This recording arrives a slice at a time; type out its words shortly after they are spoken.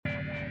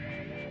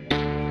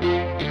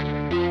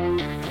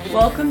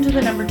Welcome to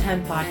the Number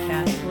 10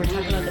 podcast, where we're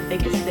talking about the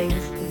biggest things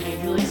in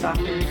Major League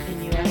Soccer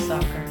and U.S.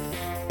 soccer.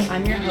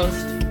 I'm your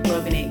host,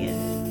 Logan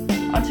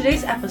Agan. On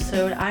today's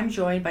episode, I'm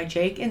joined by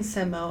Jake and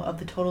Simo of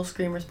the Total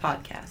Screamers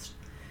podcast.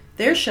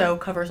 Their show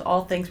covers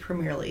all things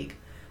Premier League.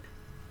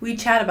 We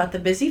chat about the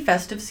busy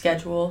festive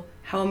schedule,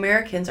 how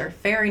Americans are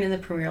faring in the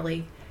Premier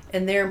League,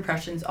 and their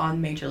impressions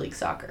on Major League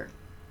Soccer.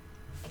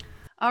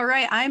 All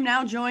right, I am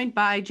now joined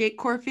by Jake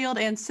Corfield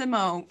and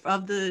Simo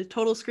of the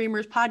Total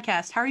Screamers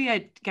podcast. How are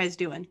you guys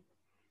doing?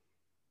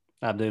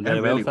 I'm doing very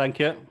well, thank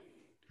you.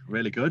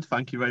 Really good.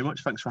 Thank you very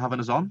much. Thanks for having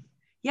us on.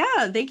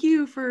 Yeah, thank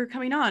you for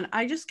coming on.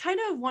 I just kind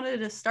of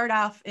wanted to start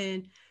off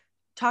and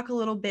talk a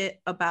little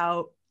bit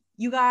about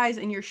you guys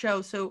and your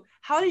show. So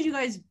how did you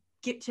guys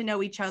get to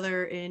know each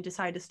other and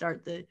decide to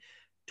start the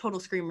Total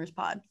Screamers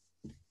pod?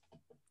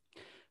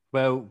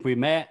 Well, we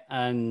met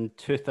in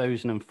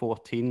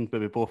 2014,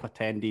 where we both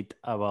attended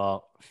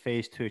our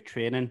phase 2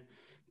 training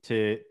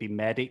to be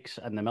medics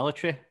in the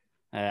military.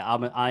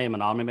 I am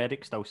an army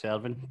medic still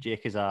serving.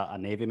 Jake is a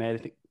navy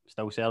medic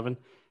still serving.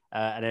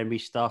 And then we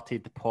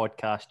started the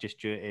podcast just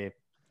due to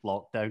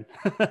lockdown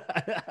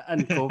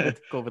and COVID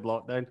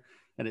lockdown.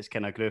 And it's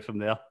kind of grew from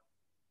there.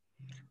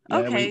 Yeah,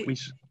 okay.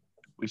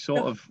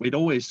 We'd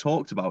always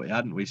talked about it,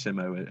 hadn't we,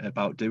 Simo,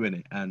 about doing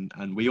it.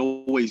 And we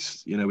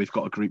always, we've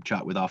got a group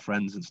chat with our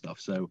friends and stuff.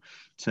 So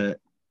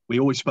we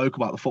always spoke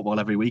about the football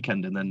every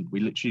weekend. And then we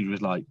literally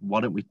was like,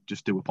 why don't we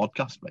just do a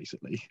podcast,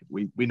 basically?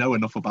 We know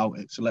enough about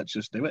it, so let's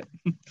just do it.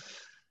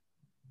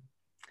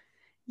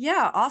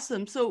 Yeah,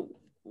 awesome. So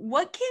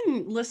what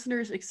can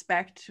listeners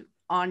expect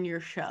on your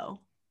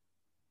show?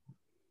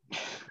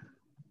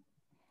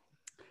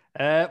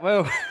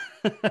 Well...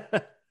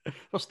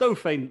 We're still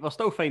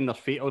finding our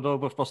feet, although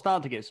we're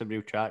starting to get some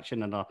real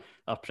traction in our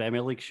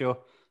Premier League show.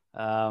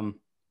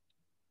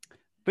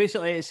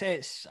 Basically,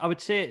 I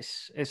would say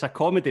it's a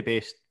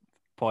comedy-based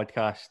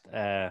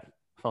podcast,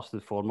 first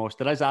and foremost.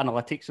 There is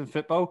analytics in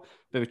football,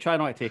 but we try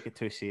not to take it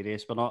too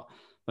serious. We're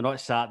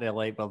not sat there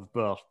like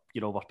we're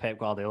Pep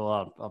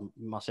Guardiola or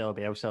Marcelo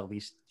Bielsa,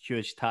 these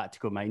huge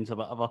tactical minds or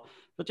whatever.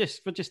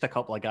 We're just a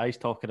couple of guys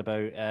talking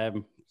about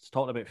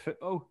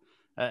football.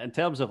 In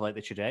terms of like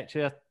the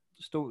trajectory,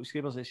 Total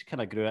Screamers, it's kind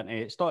of grew into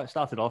it.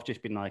 Started off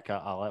just being like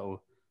a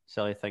little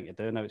silly thing to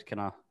do. Now it's kind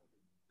of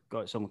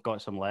got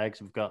some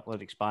legs.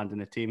 We're expanding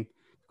the team.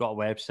 We've got a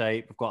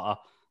website. We've got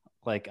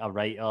a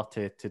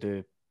writer to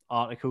do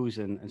articles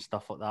and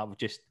stuff like that. We've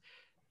just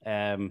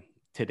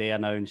today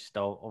announced,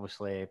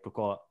 obviously, we've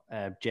got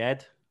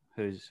Jed,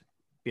 who's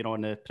been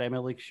on the Premier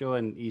League show,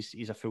 and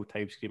he's a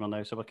full-time screamer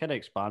now. So we're kind of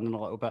expanding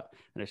a little bit,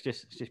 and it's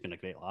just been a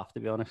great laugh,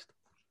 to be honest.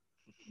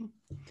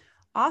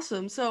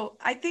 Awesome. So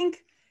I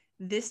think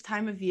this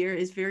time of year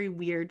is very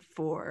weird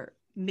for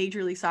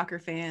Major League Soccer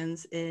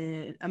fans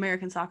and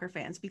American soccer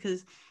fans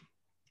because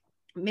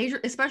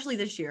especially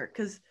this year,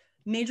 because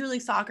Major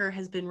League Soccer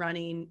has been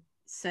running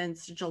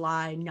since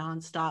July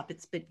nonstop.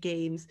 It's been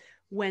games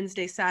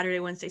Wednesday, Saturday,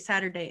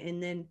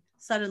 and then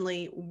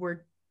suddenly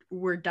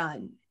we're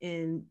done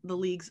and the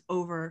league's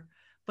over.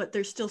 But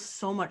there's still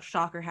so much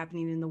soccer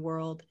happening in the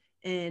world,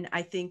 and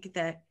I think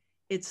that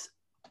it's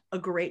a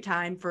great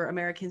time for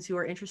Americans who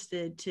are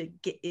interested to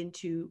get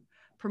into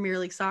Premier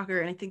League soccer.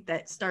 And I think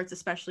that starts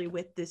especially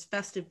with this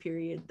festive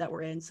period that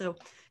we're in. So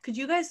could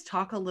you guys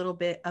talk a little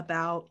bit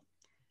about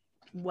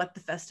what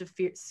the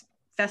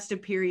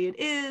festive period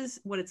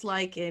is, what it's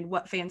like, and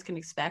what fans can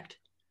expect?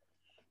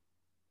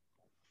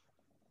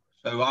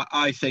 So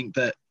I think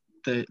that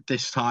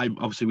this time,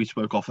 obviously we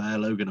spoke off air,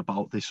 Logan,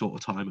 about this sort of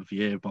time of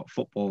year, about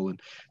football. And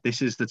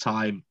this is the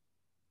time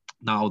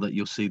now that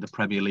you'll see the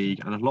Premier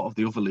League and a lot of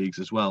the other leagues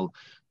as well.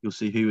 You'll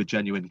see who are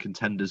genuine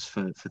contenders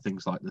for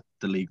things like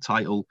the league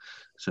title,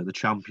 so the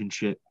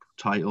championship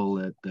title,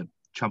 the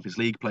Champions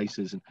League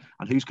places,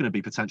 and who's going to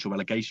be potential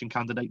relegation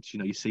candidates.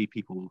 You see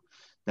people,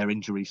 their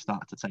injuries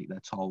start to take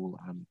their toll,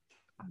 and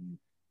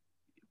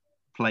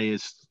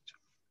players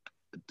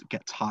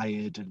get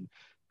tired, and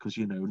because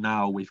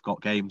now we've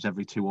got games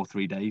every 2 or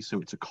 3 days,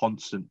 so it's a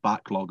constant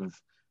backlog of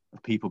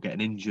people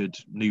getting injured,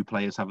 new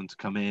players having to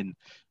come in.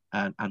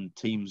 And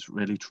teams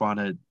really trying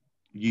to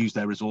use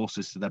their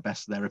resources to the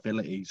best of their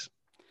abilities.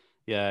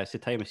 Yeah, it's the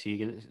time of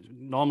season.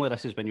 Normally,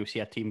 this is when you see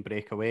a team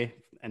break away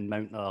and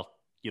mount a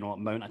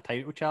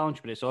title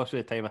challenge, but it's also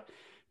the time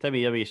of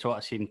year where you sort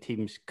of seeing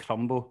teams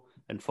crumble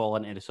and fall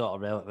into the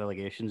sort of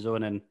relegation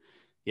zone. And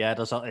yeah,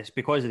 it's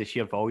because of the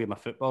sheer volume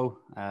of football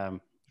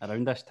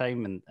around this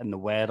time and the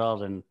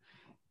weather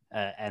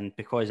and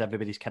because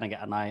everybody's kind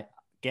of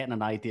getting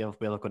an idea of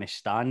where they're going to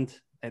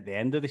stand at the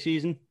end of the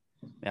season.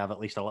 They have at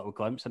least a little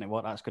glimpse into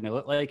what that's going to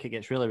look like. It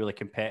gets really, really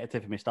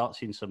competitive, and we start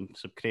seeing some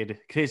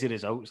crazy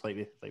results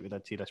like we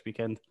did see this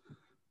weekend.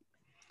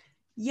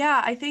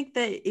 Yeah, I think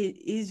that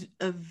it is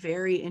a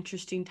very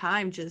interesting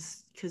time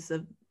just because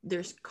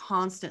there's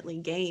constantly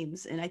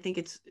games, and I think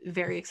it's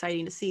very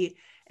exciting to see.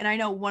 And I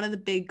know one of the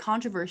big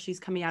controversies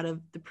coming out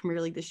of the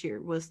Premier League this year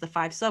was the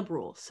 5 sub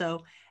rule.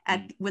 So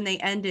when they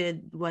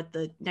ended the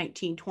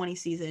 1920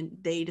 season,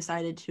 they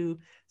decided to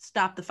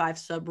stop the 5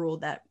 sub rule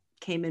that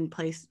came in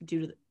place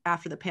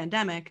after the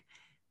pandemic,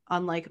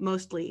 unlike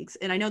most leagues.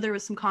 And I know there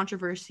was some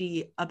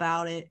controversy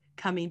about it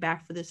coming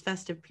back for this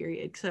festive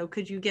period. So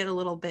could you get a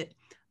little bit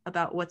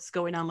about what's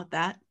going on with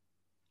that?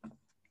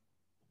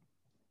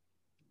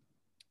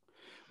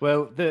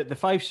 Well, the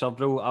five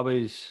sub rule, I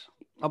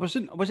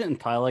wasn't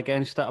entirely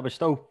against it. I was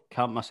still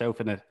count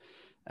myself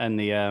in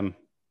the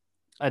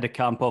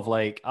camp of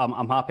like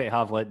I'm happy to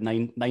have like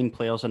nine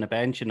players on the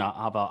bench and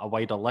I have a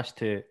wider list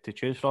to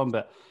choose from,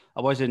 but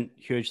I wasn't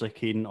hugely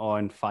keen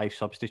on five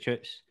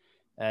substitutes.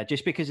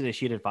 Just because of the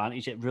sheer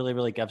advantage, it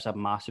really gives a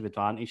massive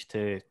advantage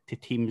to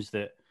teams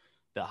that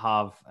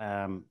have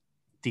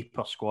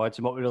deeper squads.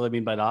 And what we really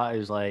mean by that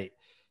is like,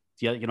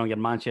 your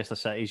Manchester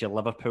Cities, your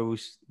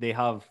Liverpools, they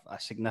have a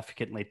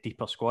significantly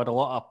deeper squad. A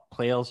lot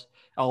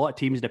of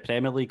teams in the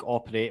Premier League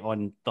operate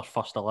on their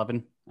first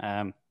 11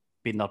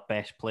 being their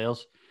best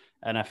players.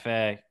 And if,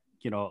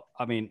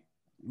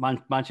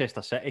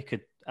 Manchester City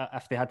could,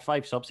 if they had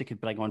five subs, they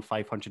could bring on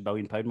 £500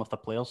 million worth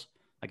of players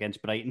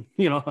against Brighton.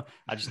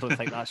 I just don't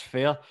think that's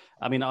fair.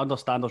 I mean, I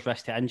understand there's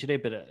risk to injury,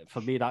 but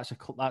for me, that's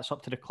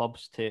up to the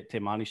clubs to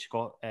manage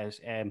squad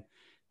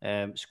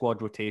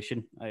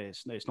rotation.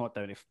 It's not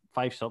down to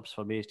five subs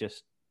for me.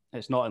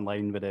 It's not in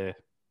line with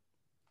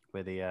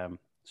the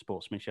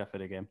sportsmanship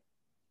of the game.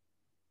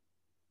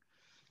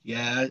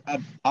 Yeah,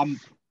 I'm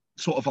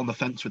sort of on the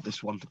fence with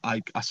this one.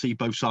 I see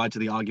both sides of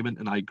the argument,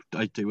 and I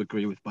do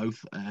agree with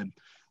both.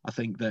 I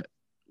think that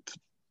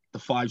the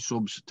five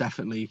subs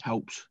definitely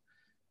helps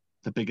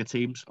the bigger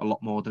teams a lot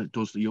more than it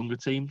does the younger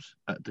teams,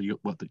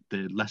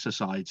 the lesser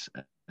sides.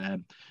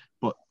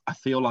 But I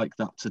feel like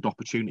that's an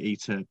opportunity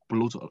to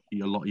blood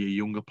a lot of your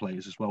younger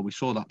players as well. We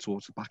saw that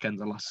towards the back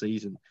end of last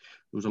season.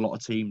 There was a lot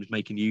of teams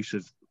making use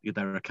of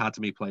their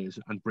academy players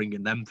and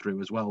bringing them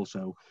through as well.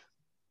 So,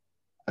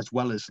 as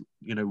well as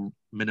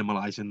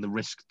minimalising the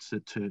risk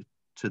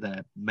to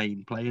their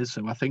main players.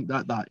 So I think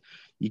that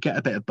you get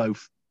a bit of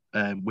both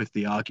with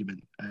the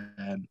argument.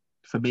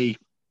 For me,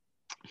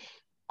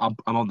 I'm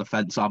on the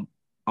fence. I'm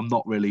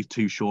not really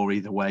too sure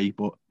either way,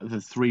 but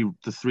the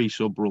three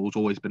sub rule's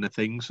always been a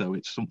thing, so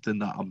it's something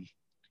that I'm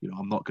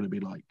not going to be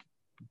like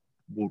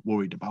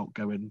worried about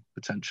going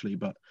potentially,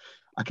 but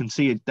I can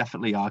see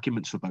definitely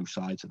arguments for both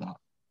sides of that.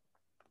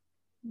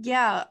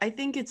 Yeah, I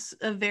think it's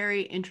a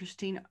very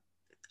interesting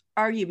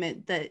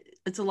argument that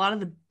it's a lot of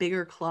the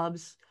bigger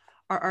clubs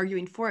are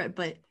arguing for it,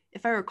 but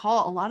if I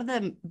recall, a lot of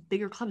the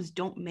bigger clubs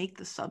don't make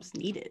the subs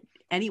needed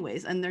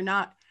anyways, and they're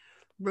not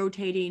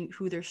rotating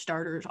who their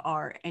starters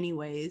are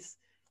anyways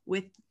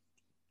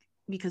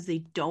because they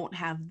don't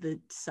have the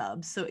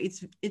subs. So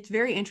it's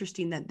very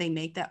interesting that they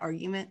make that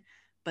argument,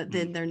 but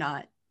then they're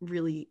not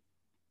really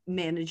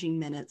managing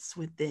minutes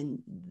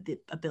within the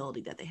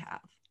ability that they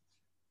have.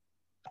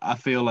 I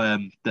feel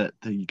that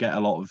you get a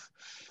lot of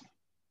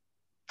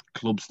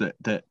clubs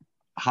that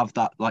have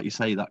that, like you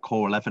say, that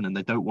core 11, and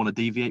they don't want to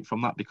deviate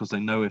from that because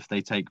they know if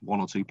they take one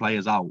or two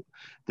players out,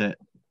 that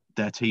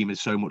their team is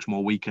so much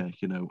more weaker.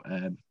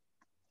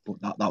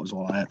 But that was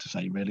all I had to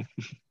say, really.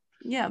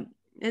 Yeah,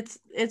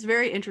 it's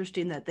very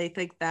interesting that they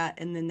think that,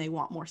 and then they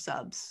want more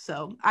subs.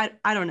 So I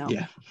don't know.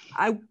 Yeah.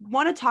 I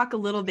want to talk a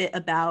little bit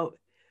about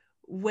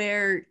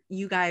where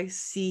you guys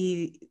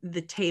see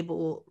the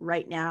table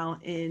right now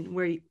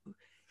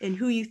and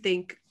who you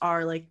think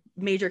are like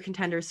major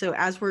contenders. So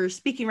as we're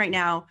speaking right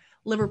now,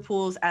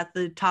 Liverpool's at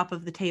the top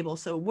of the table.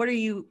 So what are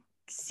you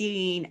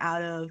seeing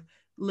out of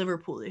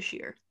Liverpool this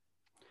year?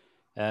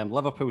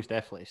 Liverpool's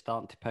definitely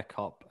starting to pick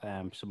up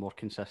some more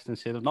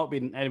consistency. They've not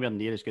been anywhere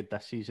near as good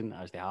this season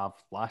as they have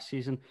last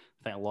season.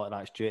 I think a lot of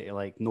that's due to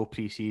like no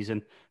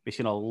pre-season. We've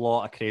seen a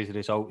lot of crazy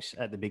results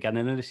at the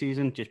beginning of the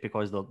season just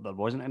because there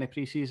wasn't any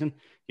pre-season.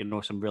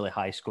 Some really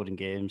high scoring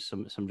games,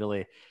 some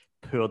really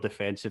poor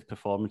defensive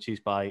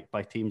performances by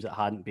teams that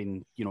hadn't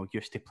been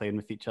used to playing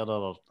with each other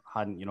or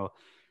hadn't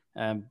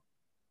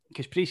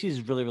because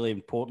pre-season is really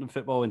important in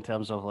football in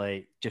terms of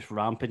like just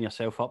ramping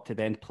yourself up to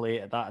then play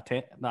at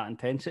that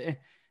intensity.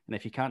 And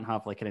if you can't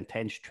have like an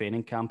intense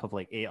training camp of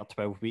like 8 or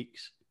 12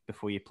 weeks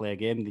before you play a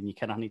game, then you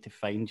kind of need to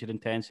find your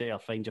intensity or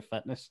find your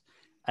fitness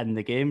in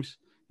the games.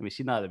 And we've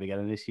seen that at the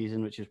beginning of the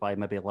season, which is why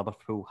maybe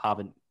Liverpool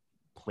haven't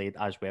played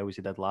as well as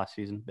they did last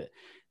season. But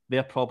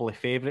they're probably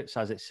favourites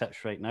as it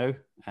sits right now.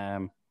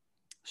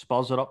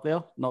 Spurs are up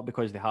there, not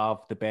because they have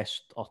the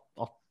best or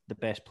the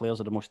best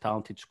players or the most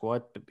talented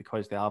squad, but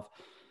because they have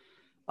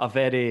a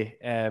very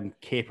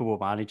capable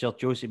manager.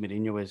 Jose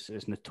Mourinho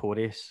is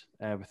notorious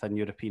within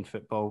European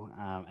football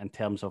in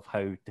terms of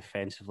how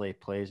defensively he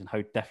plays and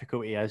how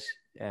difficult he is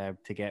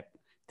to get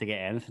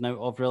anything out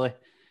of, really.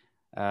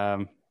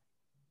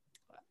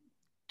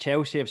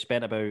 Chelsea have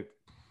spent about,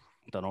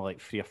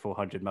 like 300 or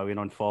 400 million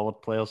on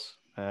forward players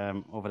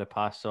over the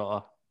past sort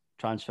of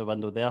transfer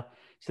window there.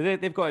 So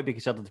they've got to be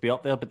considered to be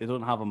up there, but they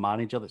don't have a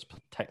manager that's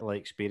particularly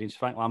experienced.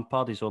 Frank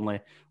Lampard,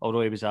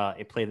 although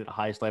he played at the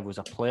highest level as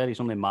a player, he's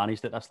only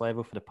managed at this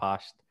level for the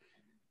past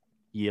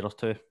year or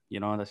two.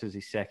 This is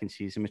his second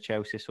season with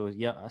Chelsea. So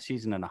yeah, a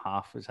season and a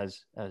half is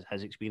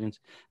his experience.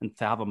 And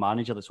to have a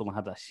manager that's only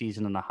had a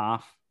season and a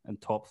half in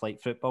top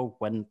flight football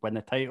win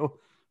the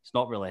title it's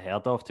not really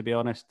heard of, to be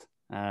honest.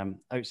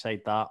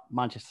 Outside that,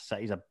 Manchester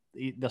City's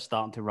they're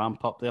starting to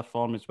ramp up their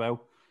form as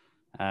well.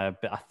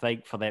 But I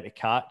think for them to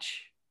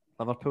catch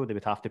Liverpool, they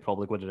would have to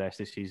probably go the rest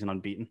of the season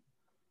unbeaten.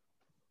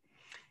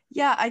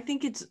 Yeah, I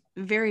think it's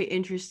very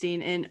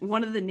interesting. And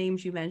one of the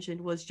names you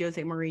mentioned was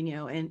Jose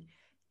Mourinho. And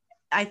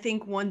I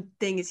think one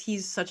thing is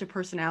he's such a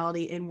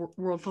personality in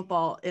world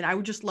football. And I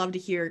would just love to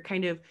hear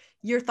kind of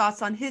your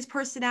thoughts on his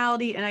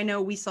personality. And I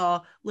know we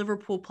saw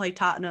Liverpool play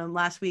Tottenham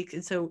last week.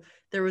 And so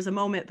there was a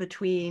moment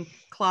between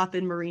Klopp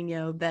and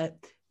Mourinho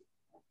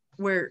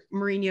where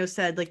Mourinho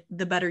said, like,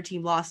 the better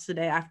team lost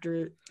today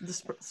after the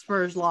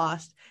Spurs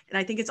lost. And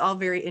I think it's all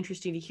very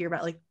interesting to hear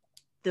about, like,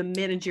 the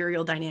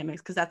managerial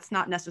dynamics, because that's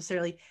not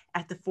necessarily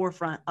at the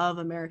forefront of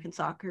American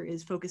soccer,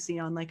 is focusing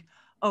on, like,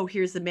 oh,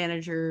 here's the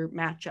manager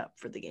matchup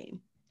for the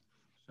game.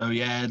 So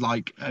yeah,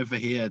 like over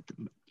here,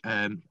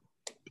 Jose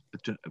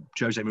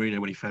Mourinho,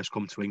 when he first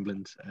come to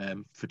England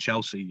for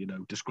Chelsea,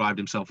 described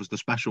himself as the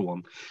special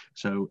one.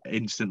 So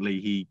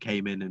instantly he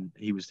came in and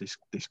he was this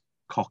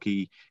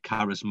cocky,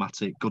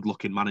 charismatic,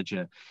 good-looking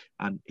manager,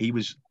 and he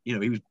was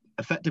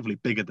effectively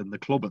bigger than the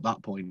club at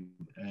that point.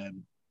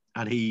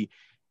 And he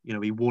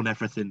won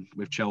everything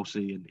with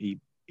Chelsea, and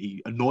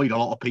he annoyed a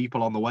lot of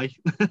people on the way.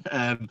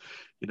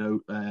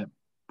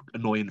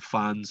 Annoying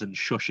fans and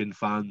shushing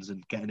fans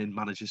and getting in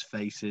managers'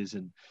 faces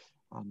and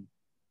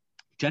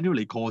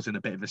generally causing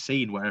a bit of a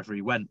scene wherever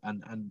he went.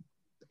 And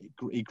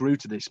he grew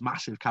to this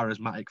massive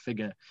charismatic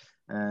figure.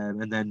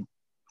 And then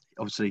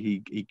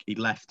obviously he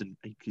left and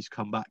he's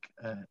come back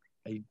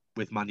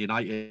with Man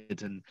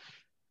United. And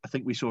I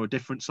think we saw a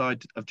different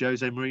side of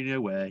Jose Mourinho,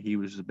 where he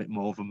was a bit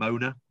more of a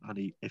moaner,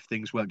 and if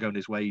things weren't going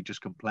his way, he'd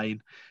just complain.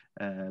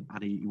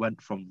 And he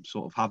went from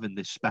sort of having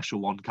this special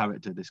one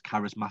character, this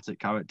charismatic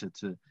character,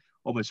 to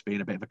almost being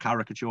a bit of a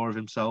caricature of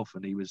himself.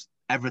 And he was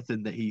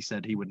everything that he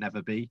said he would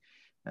never be.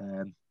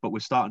 But we're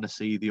starting to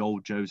see the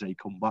old Jose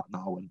come back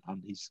now,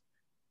 and he's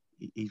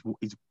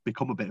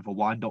become a bit of a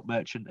wind-up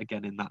merchant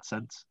again in that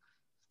sense.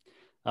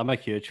 I'm a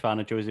huge fan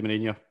of Jose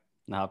Mourinho.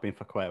 And have been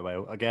for quite a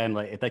while. Again,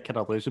 like, he did kind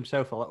of lose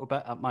himself a little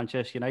bit at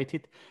Manchester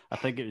United. I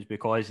think it was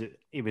because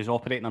he was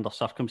operating under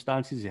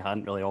circumstances he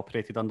hadn't really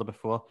operated under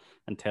before,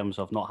 in terms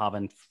of not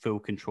having full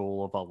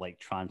control over, like,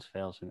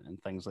 transfers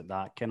and things like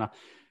that. Kind of,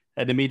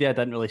 and the media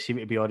didn't really seem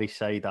to be on his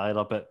side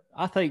either. But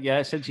I think,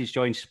 yeah, since he's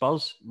joined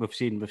Spurs, we've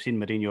seen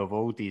Mourinho of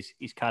old. He's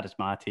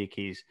charismatic.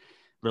 He's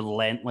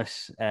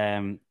relentless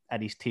in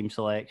his team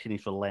selection.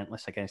 He's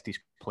relentless against his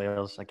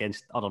players,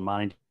 against other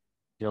managers.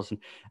 And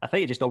I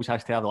think he just always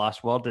has to have the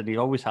last word, and he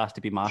always has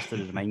to be master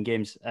of the mind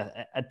games.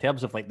 In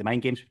terms of, like, the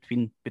mind games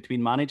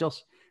between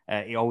managers,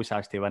 he always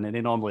has to win, and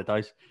he normally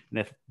does. And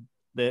if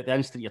the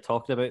instant you're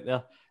talking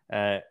about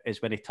there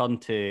is when he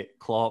turned to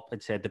Klopp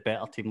and said the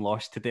better team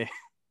lost today,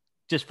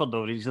 just for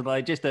no reason,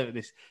 like, just out of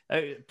this,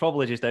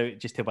 probably just out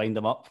just to wind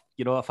them up.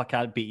 If I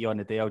can't beat you on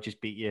the day, I'll just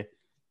beat you.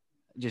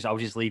 I'll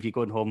just leave you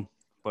going home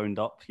wound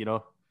up.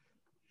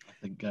 I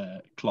think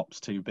Klopp's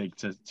too big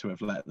to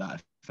have let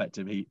that affect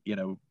him. He,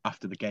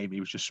 after the game, he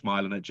was just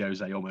smiling at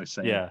Jose, almost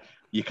saying, "Yeah,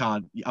 you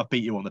can't. I'll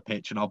beat you on the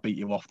pitch, and I'll beat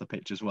you off the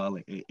pitch as well."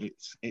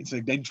 It's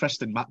an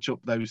interesting matchup,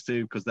 those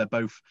two, because they're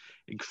both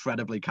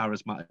incredibly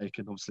charismatic,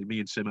 and obviously me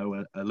and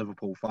Simo are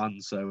Liverpool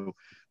fans, so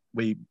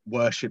we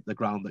worship the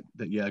ground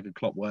that Jurgen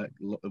Klopp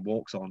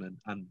walks on,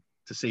 and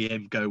to see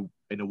him go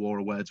in a war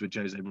of words with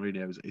Jose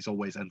Mourinho is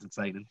always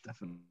entertaining,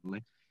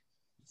 definitely.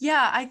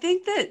 Yeah, I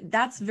think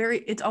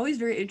it's always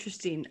very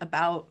interesting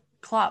about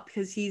Klopp,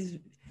 because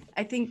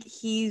I think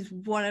he's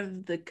one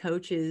of the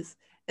coaches,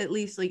 at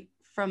least, like,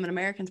 from an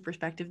American's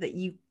perspective, that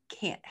you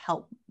can't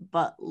help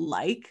but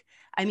like.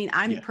 I mean,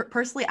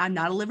 personally, I'm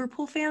not a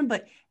Liverpool fan,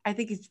 but I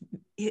think it's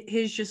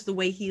his just the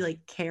way he,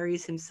 like,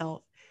 carries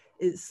himself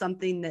is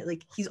something that,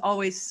 like, he's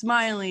always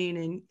smiling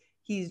and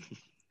he's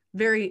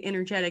very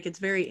energetic. It's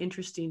very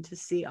interesting to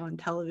see on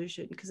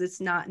television, because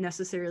it's not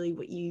necessarily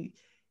what you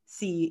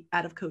see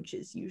out of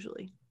coaches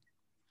usually.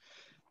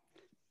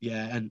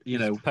 Yeah, and he's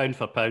pound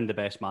for pound the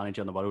best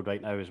manager in the world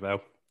right now as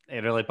well. He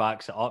really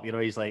backs it up.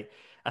 He's like,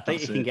 I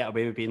think he can get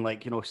away with being,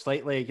 like,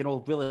 slightly,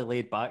 really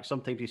laid back.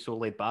 Sometimes he's so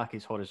laid back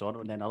he's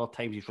horizontal, and then other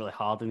times he's really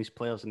hard on his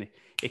players, and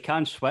he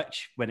can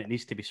switch when it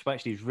needs to be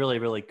switched. He's really,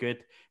 really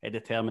good at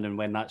determining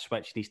when that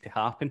switch needs to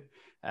happen.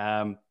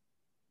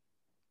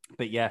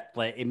 But yeah,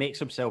 like, he makes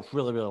himself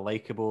really, really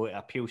likable. It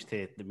appeals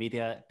to the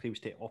media, it appeals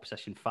to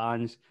opposition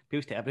fans,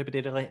 appeals to everybody,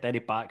 really. Then he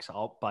backs it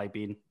up by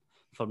being,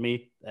 for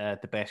me,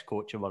 the best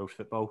coach in world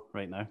football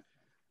right now.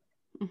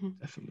 Mm-hmm.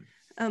 Definitely.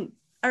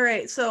 All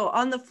right. So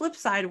on the flip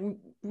side,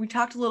 we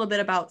talked a little bit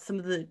about some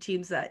of the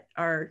teams that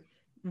are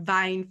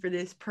vying for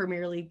this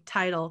Premier League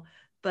title,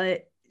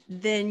 but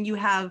then you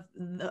have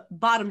the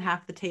bottom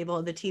half of the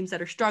table, the teams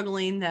that are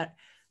struggling, that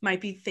might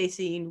be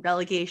facing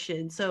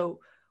relegation. So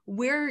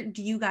where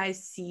do you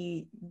guys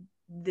see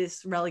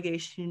this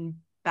relegation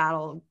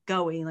battle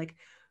going? Like,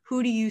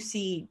 who do you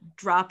see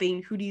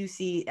dropping? Who do you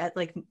see at,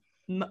 like,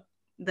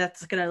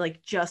 that's going to,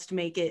 like, just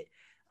make it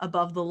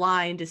above the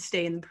line to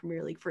stay in the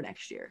Premier League for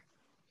next year?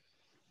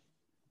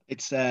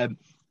 It's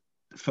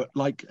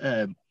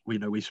we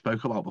we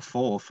spoke about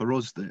before. For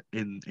us, that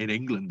in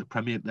England,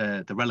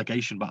 the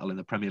relegation battle in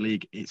the Premier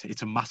League,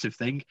 it's a massive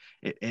thing.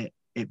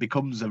 It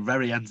becomes a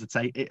very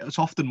it's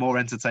often more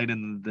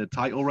entertaining than the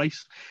title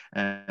race,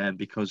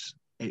 because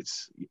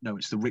it's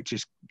the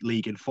richest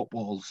league in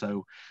football.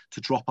 So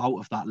to drop out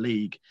of that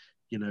league,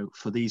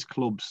 for these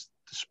clubs,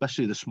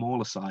 especially the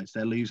smaller sides,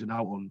 they're losing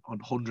out on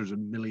hundreds of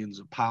millions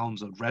of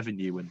pounds of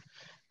revenue,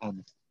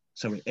 and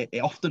so it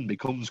often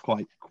becomes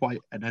quite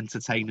an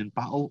entertaining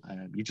battle.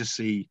 You just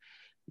see,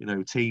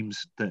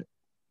 teams that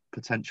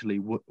potentially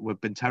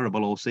have been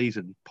terrible all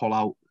season pull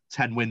out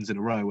 10 wins in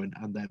a row,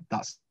 and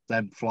that's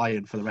them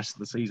flying for the rest of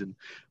the season.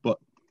 But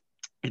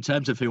in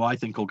terms of who I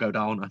think will go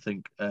down, I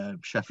think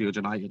Sheffield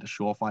United are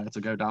surefire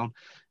to go down.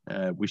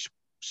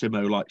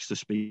 Simo likes to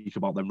speak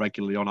about them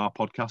regularly on our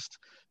podcast,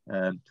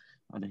 and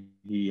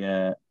he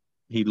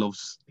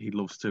loves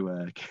to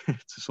to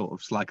sort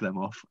of slag them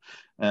off.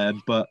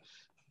 But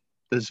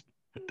there's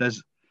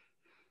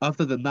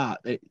other than that,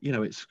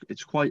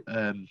 it's quite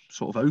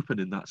sort of open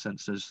in that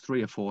sense. There's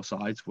 3 or 4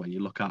 sides where you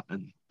look at,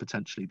 and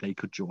potentially they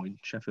could join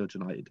Sheffield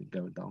United in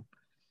going down.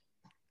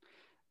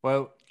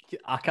 Well,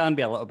 I can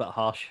be a little bit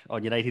harsh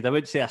on United. I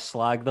would say I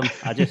slag them.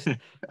 I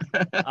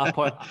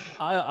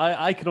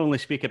can only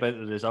speak about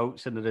the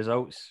results, and the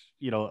results,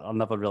 are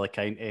never really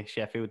kind to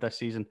Sheffield this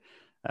season,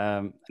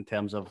 in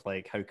terms of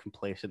like how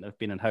complacent they've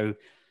been and how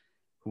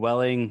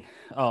willing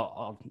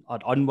or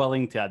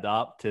unwilling to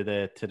adapt to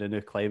the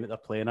new climate they're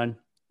playing in.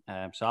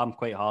 So I'm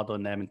quite hard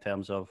on them in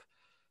terms of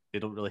they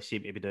don't really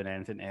seem to be doing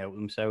anything to help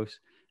themselves.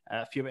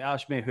 If you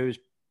ask me who's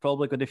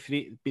probably going to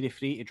be the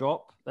free to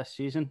drop this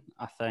season,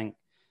 I think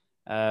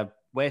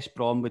West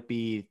Brom would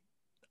be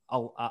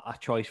a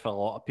choice for a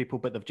lot of people,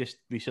 but they've just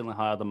recently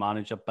hired a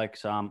manager, Big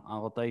Sam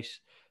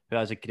Allardyce, who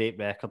has a great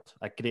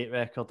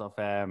record of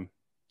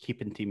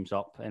keeping teams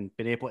up and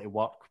being able to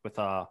work with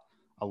a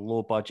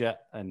low budget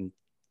and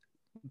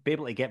be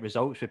able to get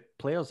results with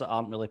players that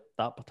aren't really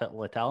that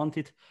particularly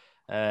talented,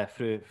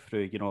 through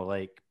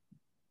like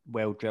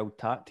well-drilled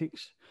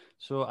tactics.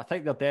 So I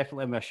think they're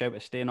definitely in a shout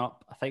at staying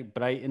up. I think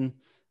Brighton,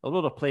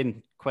 although they're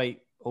playing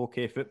quite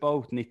okay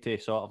football, need to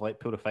sort of like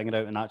pull the finger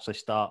out and actually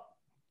start,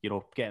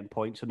 getting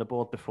points on the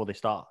board before they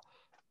start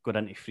going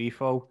into free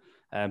fall.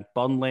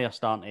 Burnley are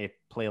starting to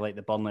play like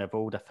the Burnley of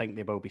old. I think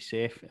they will be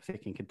safe if they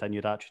can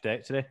continue that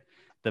trajectory.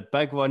 The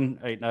big one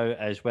right now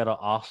is whether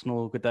Arsenal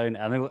will go down.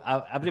 I know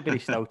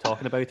everybody's still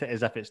talking about it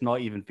as if it's not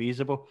even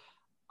feasible.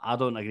 I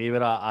don't agree with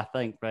that. I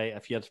think, right,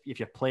 if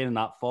you're playing in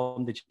that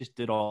form, they just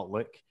do not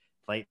look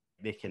like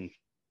they can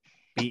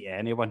beat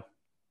anyone.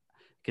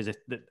 Because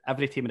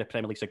every team in the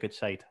Premier League is a good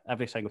side,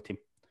 every single team,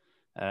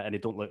 and they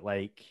don't look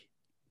like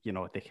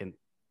they can.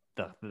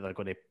 They're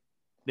going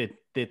to.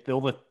 The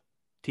only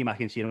team I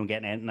can see them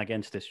getting anything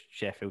against is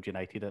Sheffield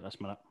United at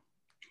this minute.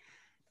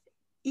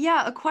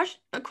 Yeah, a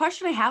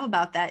question I have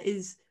about that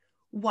is,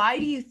 why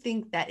do you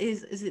think that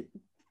is? Is it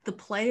the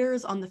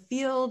players on the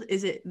field?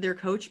 Is it their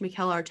coach,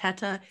 Mikel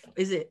Arteta?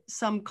 Is it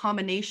some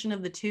combination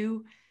of the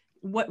two?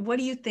 What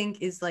do you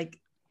think is like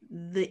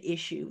the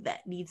issue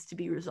that needs to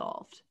be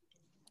resolved?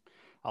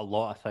 A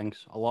lot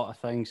of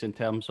things in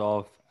terms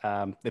of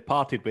they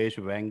parted ways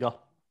with Wenger,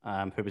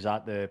 who was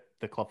at the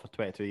club for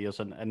 22 years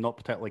and not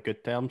particularly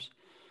good terms.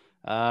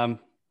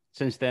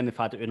 Since then, they've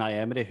had Unai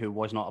Emery, who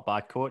was not a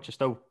bad coach. I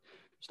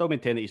still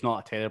maintain that he's not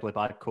a terribly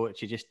bad coach.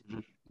 He just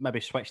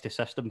maybe switched the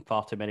system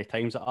far too many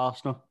times at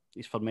Arsenal.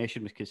 His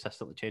formation was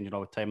consistently changing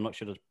all the time. I'm not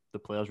sure the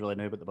players really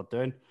knew what they were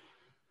doing.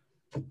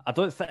 I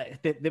don't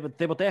think they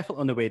were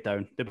definitely on the way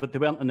down. They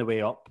weren't on the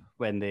way up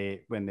when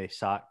they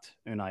sacked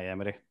Unai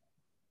Emery.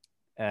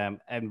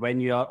 And when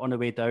you are on the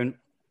way down,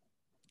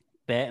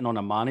 betting on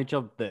a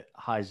manager that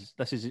has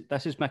this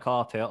is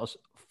Mikel Arteta's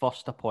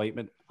first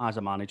appointment as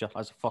a manager,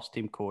 as a first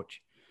team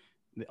coach.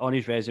 On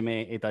his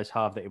resume, he does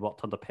have that he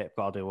worked under Pep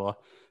Guardiola,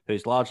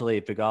 who's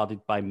largely regarded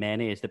by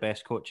many as the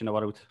best coach in the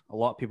world. A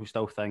lot of people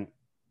still think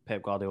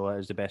Pep Guardiola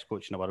is the best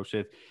coach in the world.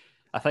 So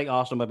I think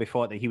Arsenal maybe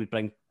thought that he would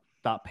bring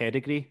that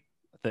pedigree,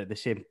 the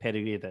same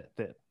pedigree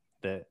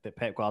that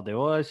Pep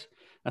Guardiola is.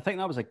 I think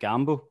that was a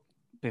gamble,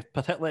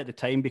 particularly at the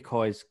time,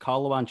 because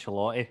Carlo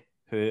Ancelotti,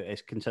 who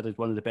is considered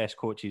one of the best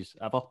coaches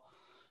ever,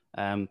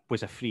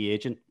 was a free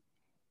agent.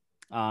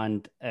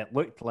 And it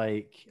looked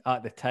like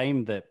at the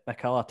time that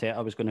Mikel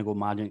Arteta was going to go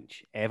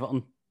manage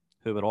Everton,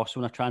 who were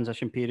also in a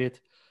transition period,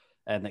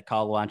 and that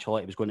Carlo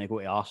Ancelotti was going to go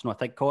to Arsenal. I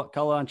think Carlo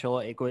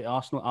Ancelotti going to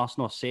Arsenal.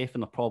 Arsenal are safe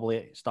and they're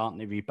probably starting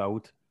to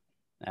rebuild.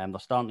 They're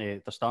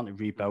starting to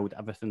rebuild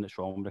everything that's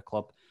wrong with the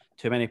club.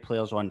 Too many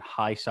players on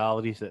high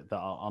salaries that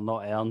are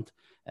not earned.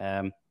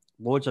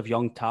 Loads of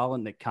young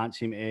talent that can't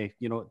seem to,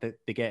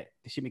 they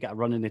seem to get a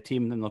run in the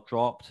team and then they're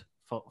dropped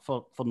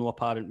for no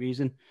apparent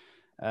reason.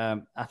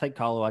 I think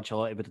Carlo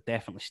Ancelotti would have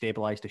definitely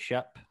stabilised the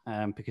ship,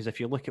 because if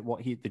you look at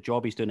the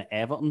job he's doing at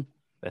Everton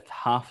with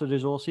half the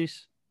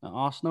resources at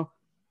Arsenal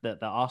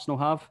that Arsenal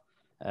have,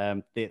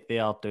 they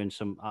are doing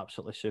some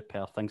absolutely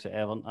superb things at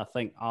Everton. I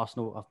think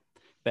Arsenal have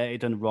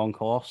betted on the wrong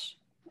horse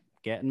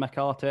getting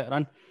Mikel Arteta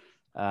in.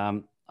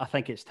 I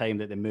think it's time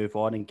that they move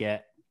on and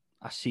get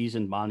a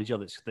seasoned manager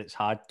that's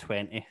had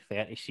 20,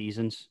 30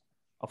 seasons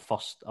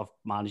of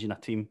managing a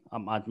team,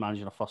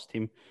 managing a first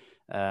team,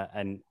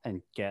 and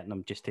getting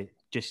them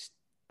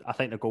I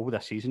think the goal of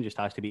this season just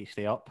has to be to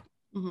stay up.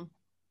 Mm-hmm.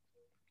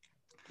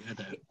 Yeah,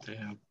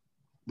 they're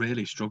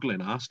really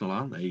struggling, Arsenal,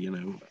 aren't they?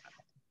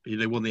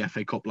 They won the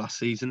FA Cup last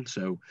season,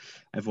 so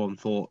everyone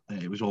thought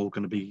it was all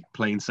going to be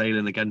plain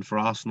sailing again for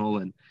Arsenal.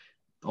 And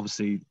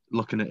obviously,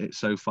 looking at it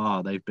so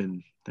far, they've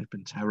been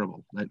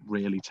terrible. They're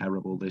really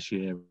terrible this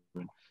year.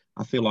 And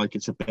I feel like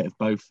it's a bit of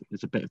both.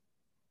 It's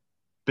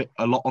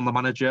a lot on the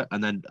manager,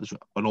 and then there's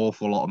an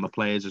awful lot on the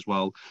players as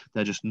well.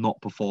 They're just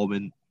not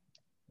performing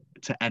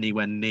to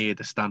anywhere near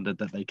the standard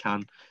that they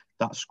can.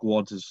 That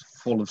squad is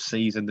full of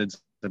seasoned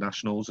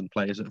internationals and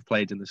players that have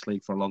played in this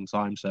league for a long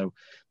time. So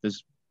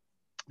there's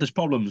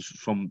problems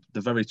from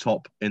the very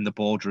top in the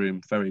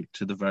boardroom,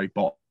 to the very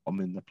bottom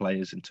in the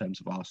players in terms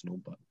of Arsenal.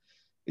 But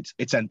it's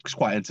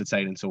quite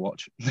entertaining to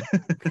watch.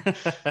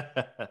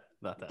 That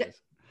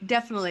is.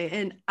 Definitely,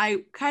 and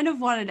I kind of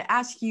wanted to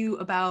ask you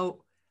about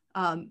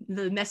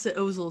the Mesut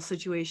Ozil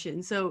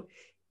situation. So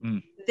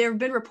there have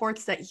been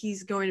reports that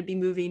he's going to be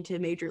moving to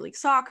Major League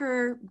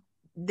Soccer.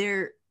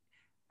 There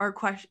are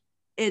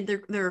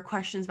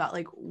questions about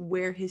like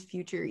where his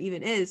future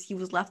even is. He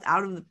was left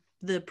out of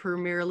the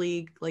Premier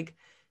League like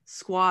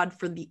squad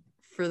for the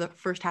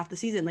first half of the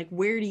season. Like,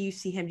 where do you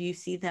see him? Do you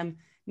see them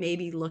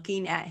maybe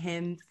looking at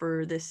him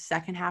for this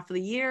second half of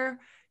the year?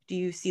 Do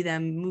you see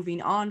them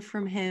moving on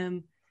from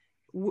him?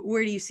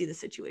 Where do you see the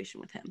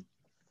situation with him?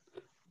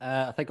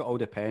 I think it all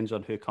depends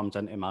on who comes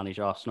in to manage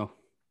Arsenal,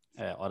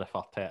 or if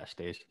Arteta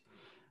stays.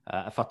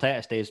 If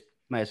Arteta stays,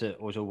 Mesut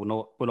Ozil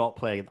will not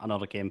play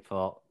another game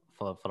for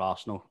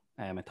Arsenal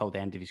until the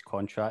end of his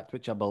contract,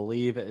 which I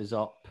believe it is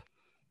up.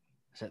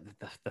 Is it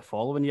the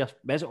following year?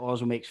 Mesut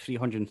Ozil makes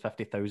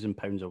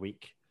 £350,000 a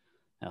week.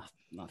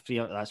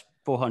 That's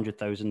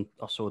 $400,000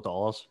 or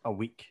so a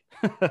week.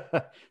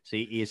 So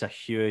he is a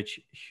huge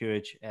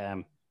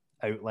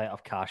outlet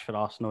of cash for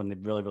Arsenal, and they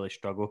really, really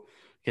struggle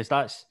because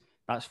that's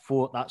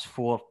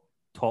four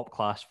top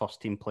class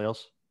first team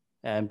players.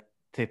 To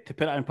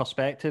put it in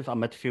perspective, a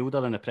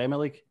midfielder in the Premier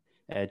League,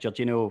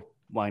 Jorginho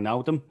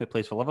Wijnaldum, who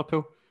plays for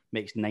Liverpool,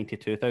 makes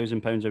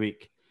 £92,000 a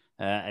week,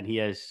 and he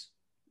is,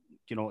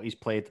 he's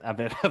played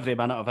every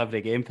minute of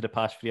every game for the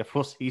past 3 or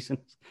 4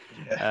 seasons.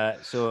 Yeah.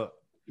 So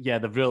yeah,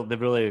 they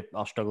really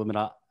are struggling with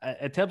that.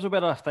 In terms of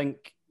whether I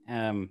think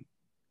Mesut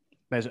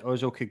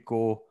Ozil could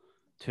go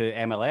to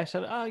MLS,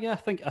 yeah, I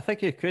think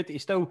he could.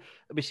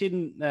 We've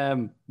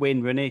seen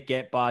Wayne Rooney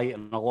get by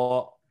in a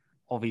lot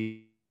of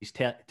his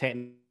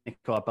technical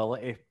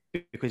ability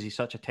because he's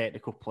such a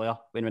technical player.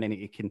 Wayne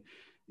Rooney,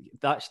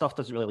 that stuff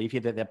doesn't really leave you.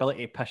 The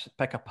ability to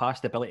pick a pass,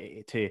 the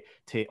ability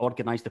to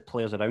organise the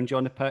players around you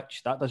on the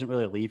pitch, that doesn't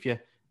really leave you.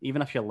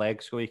 Even if your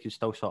legs go, you can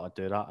still sort of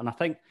do that. And I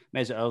think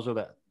Mesut Ozil,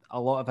 that a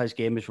lot of his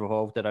game is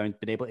revolved around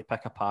being able to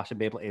pick a pass and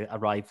be able to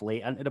arrive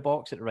late into the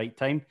box at the right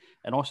time,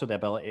 and also the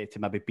ability to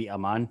maybe beat a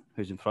man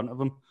who's in front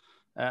of him.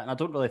 And I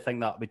don't really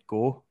think that would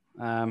go.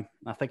 I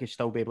think he'd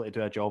still be able to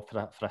do a job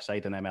for a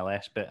side in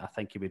MLS, but I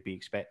think he would be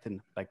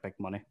expecting big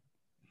money.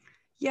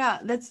 Yeah,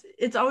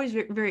 it's always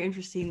very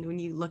interesting when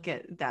you look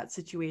at that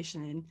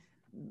situation and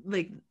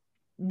like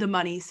the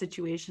money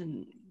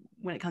situation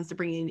when it comes to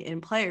bringing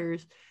in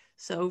players.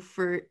 So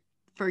for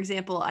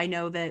example, I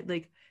know that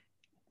like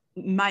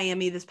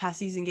Miami this past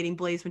season getting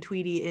Blaise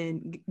Matuidi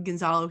and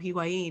Gonzalo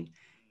Higuain,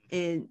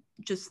 and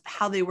just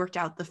how they worked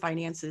out the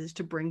finances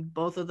to bring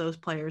both of those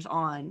players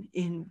on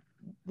in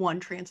one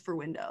transfer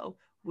window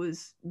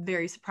was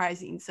very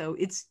surprising. So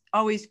it's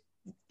always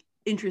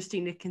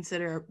interesting to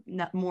consider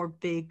more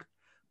big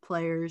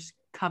players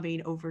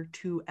coming over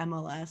to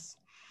MLS.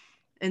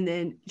 And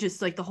then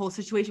just like the whole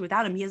situation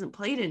without him, he hasn't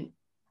played in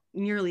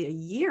nearly a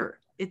year.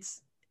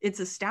 It's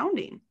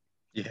astounding.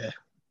 Yeah,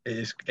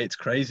 it's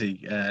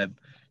crazy.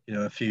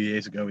 A few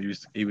years ago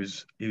he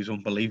was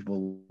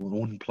unbelievable,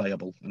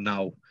 unplayable, and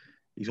now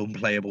he's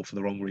unplayable for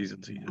the wrong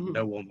reasons.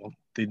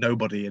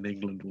 Nobody in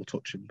England will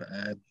touch him.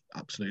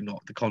 Absolutely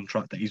not. The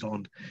contract that he's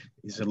on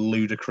is a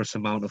ludicrous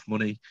amount of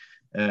money,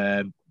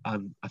 and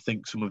I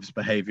think some of his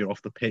behaviour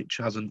off the pitch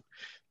hasn't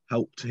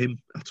helped him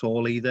at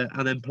all either.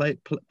 And then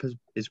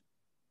his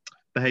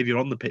behaviour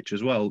on the pitch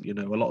as well.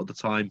 A lot of the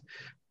time,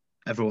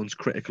 everyone's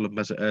critical of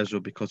Mesut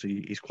Ozil because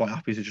he's quite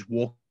happy to just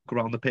walk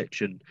around the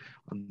pitch and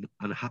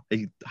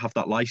have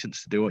that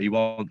license to do what he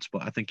wants.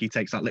 But I think he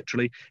takes that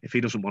literally. If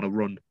he doesn't want to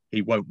run,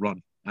 he won't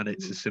run, and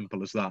it's as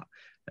simple as that.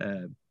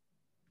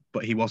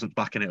 But he wasn't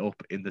backing it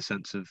up in the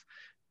sense of,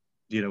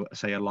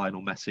 say a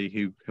Lionel Messi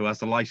who has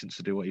the license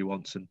to do what he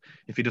wants, and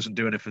if he doesn't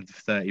do anything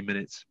for 30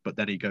 minutes, but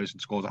then he goes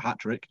and scores a hat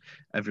trick,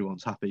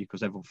 everyone's happy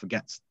because everyone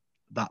forgets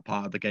that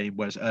part of the game.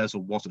 Whereas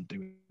Ozil wasn't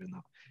doing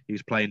that. He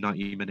was playing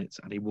 90 minutes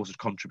and he wasn't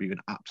contributing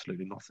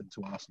absolutely nothing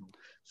to Arsenal.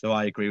 So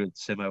I agree with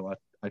Simo.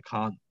 I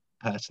can't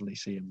personally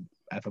see him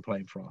ever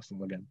playing for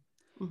Arsenal again.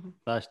 Mm-hmm.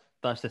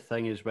 That's the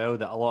thing as well,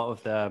 that a lot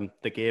of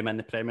the game in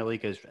the Premier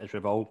League is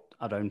revolved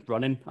around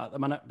running at the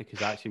minute, because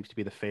that seems to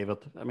be the favoured.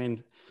 I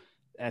mean,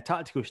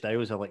 tactical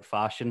styles are like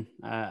fashion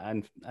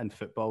and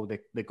football.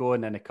 They go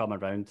and then they come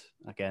around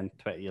again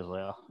 20 years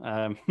later.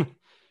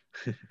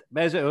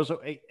 But is it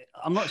also,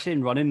 I'm not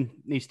saying running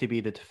needs to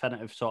be the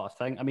definitive sort of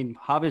thing. I mean,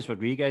 James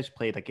Rodriguez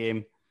played a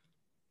game,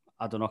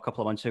 I don't know, a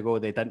couple of months ago.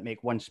 They didn't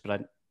make one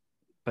sprint,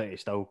 but he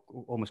still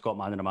almost got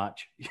man in a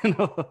match.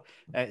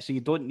 So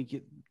you don't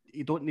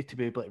need to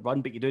be able to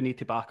run, but you do need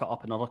to back it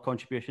up in other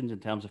contributions in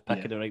terms of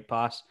picking the right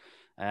pass,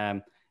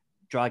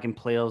 dragging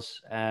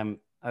players out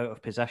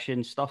of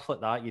position, stuff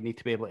like that. You need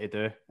to be able to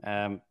do.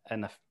 And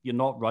if you're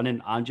not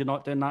running and you're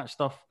not doing that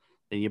stuff,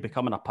 then you're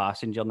becoming a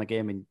passenger in the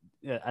game. And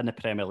in the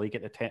Premier League,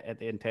 at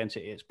the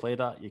intensity it's played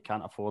at, you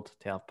can't afford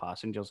to have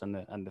passengers in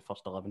the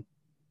first 11.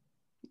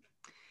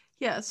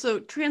 Yeah,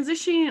 so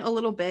transitioning a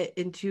little bit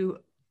into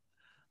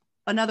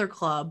another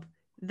club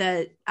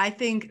that I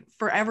think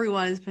for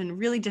everyone has been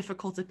really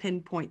difficult to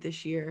pinpoint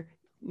this year,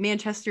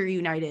 Manchester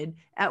United.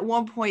 At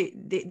one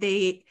point,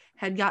 they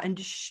had gotten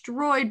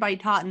destroyed by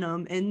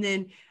Tottenham, and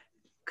then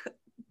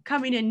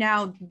coming in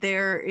now,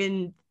 they're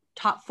in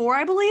top 4,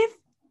 I believe.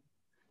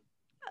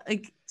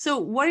 Like, so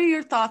what are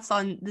your thoughts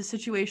on the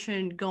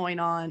situation going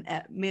on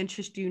at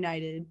Manchester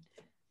United?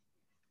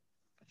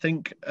 I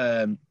think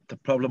the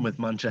problem with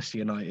Manchester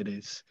United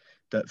is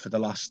that for the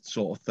last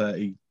sort of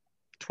 30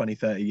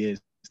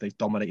 years, they've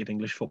dominated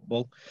English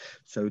football.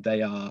 So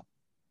they are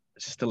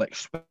still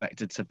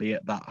expected to be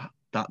at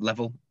that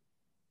level.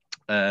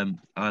 And,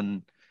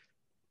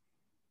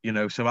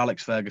 so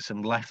Alex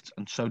Ferguson left,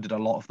 and so did a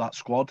lot of that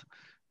squad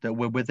that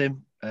were with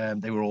him.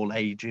 They were all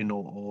aging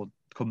or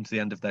come to the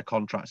end of their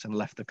contracts and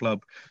left the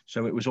club.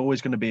 So it was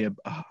always going to be a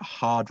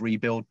hard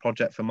rebuild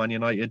project for Man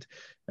United.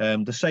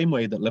 The same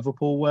way that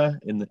Liverpool were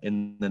in the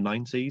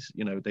 90s.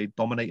 They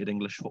dominated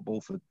English football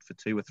for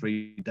 2 or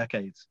 3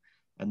 decades.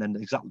 And then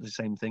exactly the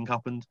same thing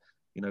happened.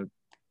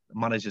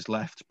 Managers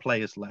left,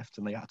 players left,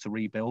 and they had to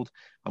rebuild.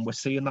 And we're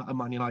seeing that at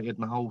Man United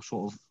now,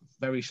 sort of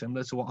very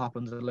similar to what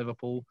happened at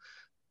Liverpool.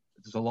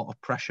 There's a lot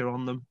of pressure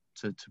on them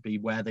to be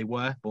where they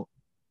were, but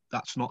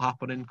that's not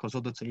happening because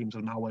other teams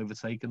have now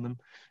overtaken them.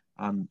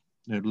 And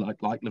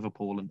like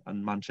Liverpool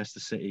and Manchester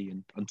City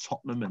and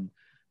Tottenham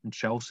and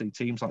Chelsea,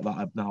 teams like that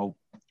have now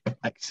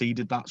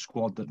exceeded that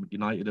squad that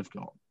United have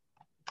got,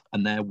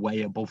 and they're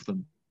way above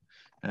them.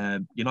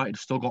 United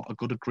have still got a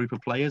good group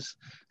of players,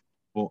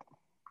 but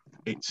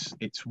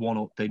it's one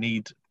up. They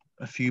need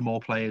a few more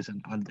players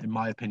and in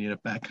my opinion, a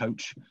better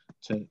coach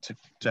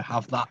to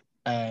have that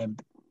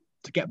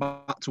to get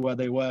back to where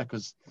they were.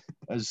 Because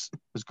as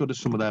good as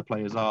some of their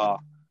players are,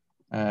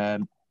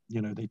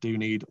 they do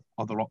need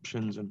other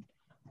options, and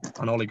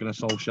Ole Gunnar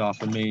Solskjaer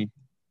for me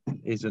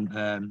isn't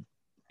the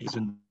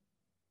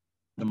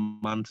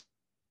man to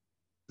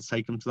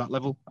take them to that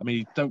level. I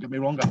mean, don't get me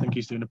wrong, I think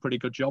he's doing a pretty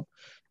good job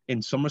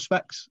in some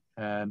respects,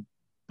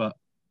 but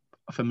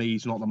for me,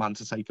 he's not the man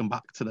to take them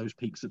back to those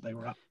peaks that they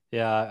were at.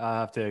 Yeah, I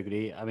have to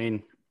agree. I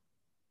mean,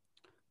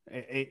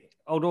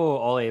 although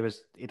Ole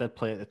he did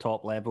play at the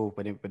top level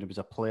when he was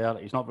a player,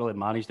 he's not really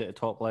managed at the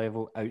top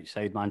level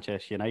outside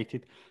Manchester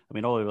United. I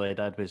mean, all he really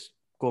did was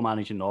go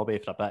manage in Norway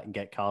for a bit and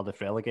get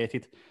Cardiff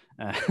relegated.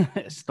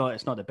 It's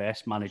not the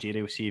best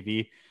managerial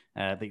CV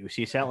that you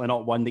see. Certainly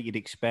not one that you'd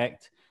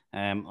expect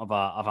of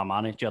a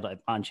manager at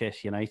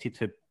Manchester United,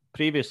 who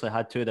previously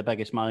had 2 of the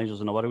biggest managers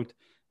in the world.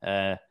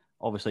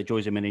 Obviously,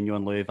 Jose Mourinho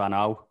and Louis van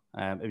Gaal.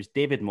 It was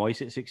David Moyes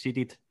that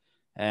succeeded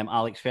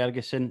Alex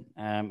Ferguson.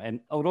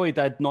 And although he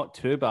did not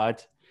too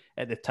bad,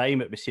 at the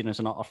time it was seen as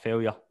an utter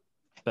failure.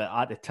 But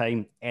at the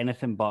time,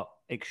 anything but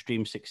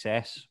extreme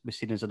success was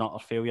seen as an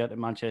utter failure at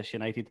Manchester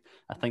United.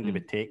 I think they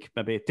would take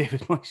maybe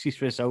David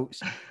Moyes'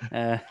 results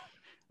at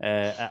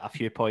a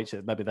few points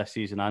at maybe this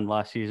season and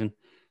last season.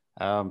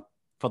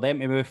 For them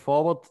to move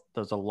forward,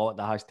 there's a lot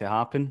that has to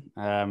happen.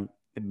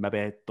 They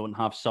maybe don't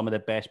have some of the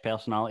best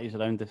personalities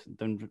around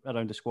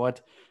the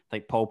squad.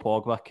 Like Paul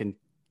Pogba can,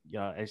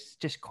 it's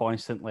just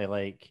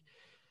constantly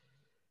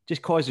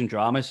just causing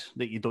dramas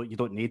that you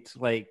don't need.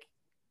 Like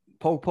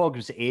Paul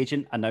Pogba's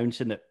agent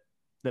announcing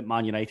that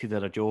Man United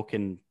are a joke,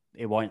 and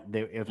he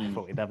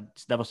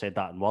never said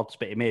that in words,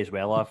 but he may as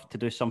well have, to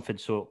do something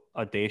so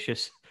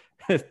audacious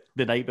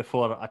the night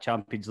before a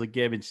Champions League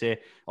game and say,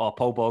 "Oh,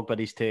 Paul Pogba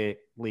needs to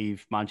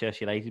leave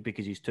Manchester United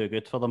because he's too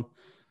good for them."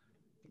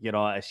 You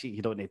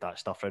don't need that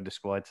stuff around the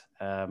squad.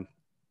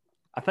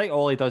 I think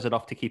Ole does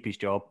enough to keep his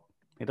job.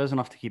 He does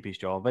enough to keep his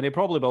job, and it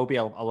probably will be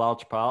a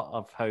large part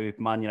of how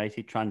Man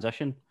United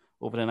transition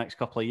over the next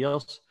couple of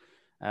years,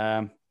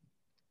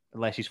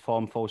 unless his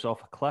form falls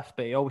off a cliff.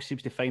 But he always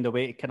seems to find a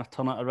way to kind of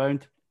turn it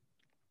around.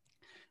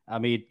 I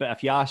mean, but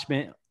if you ask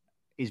me,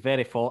 he's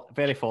very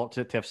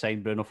fortunate to have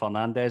signed Bruno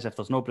Fernandes. If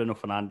there's no Bruno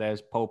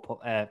Fernandes,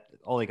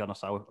 Ole Gunnar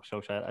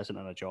Solskjaer isn't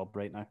in a job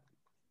right now.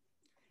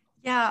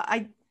 Yeah,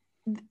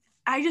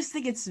 I just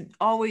think it's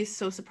always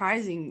so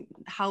surprising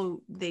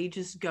how they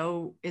just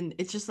go, and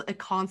it's just a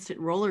constant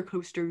roller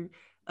coaster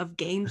of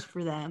games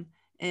for them.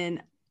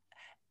 And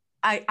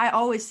I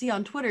always see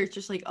on Twitter, it's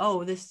just like,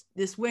 oh, this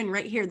win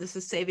right here, this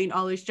is saving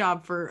Ole's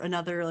job for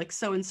another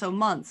so and so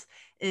months.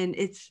 And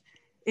it's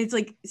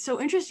like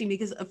so interesting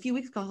because a few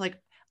weeks ago I was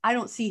like, I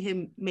don't see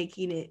him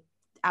making it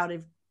out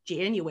of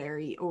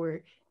January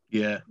or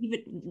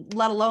even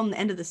let alone the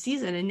end of the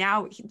season. And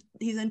now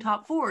he's in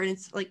top 4, and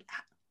it's like,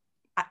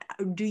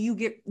 you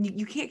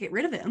can't get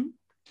rid of him,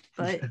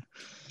 but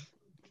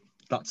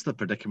that's the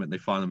predicament they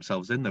find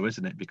themselves in, though,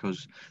 isn't it?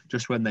 Because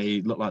just when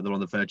they look like they're on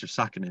the verge of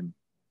sacking him,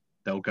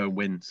 they'll go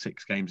win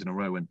 6 games in a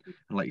row, and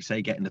like you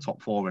say, get in the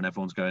top 4, and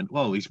everyone's going,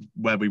 well, he's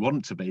where we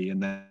want to be,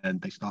 and then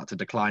they start to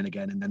decline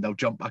again, and then they'll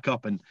jump back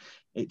up, and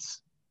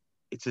it's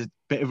a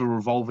bit of a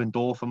revolving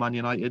door for Man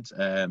United.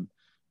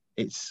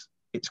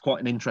 It's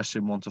quite an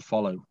interesting one to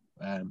follow,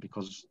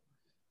 because,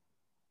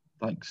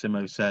 like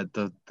Simo said,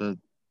 the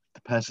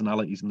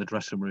personalities in the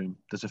dressing room,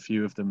 there's a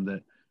few of them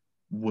that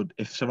would,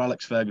 if Sir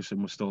Alex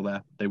Ferguson was still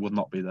there, they would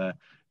not be there.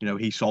 You know,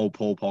 he sold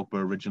Paul Pogba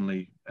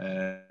originally,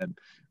 and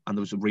there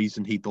was a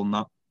reason he'd done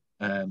that.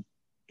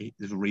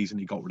 There's a reason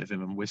he got rid of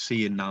him, and we're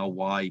seeing now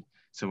why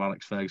Sir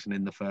Alex Ferguson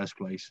in the first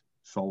place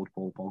sold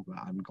Paul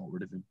Pogba and got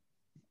rid of him.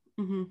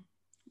 Mm-hmm.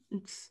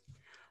 It's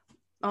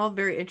all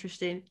very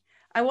interesting.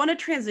 I want to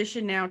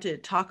transition now to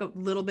talk a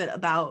little bit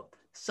about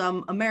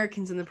some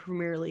Americans in the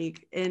Premier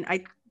League, and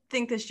I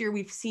think this year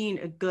we've seen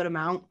a good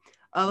amount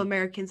of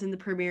Americans in the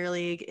Premier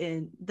League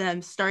and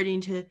them starting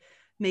to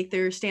make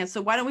their stance.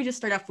 So why don't we just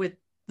start off with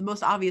the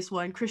most obvious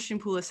one, Christian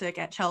Pulisic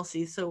at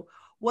Chelsea. So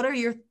what are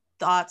your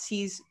thoughts?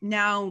 He's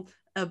now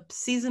a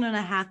season and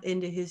a half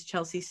into his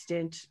Chelsea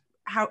stint.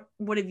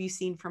 What have you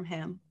seen from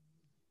him?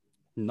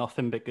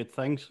 Nothing but good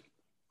things.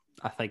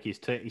 I think he's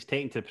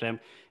taken to the Prem.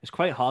 It's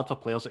quite hard for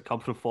players that come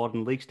from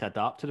foreign leagues to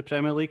adapt to the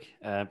Premier League.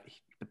 But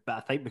I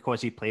think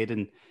because he played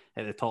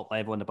at the top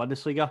level in the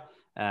Bundesliga,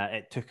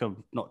 it took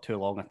him not too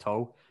long at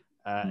all.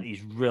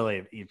 He's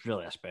really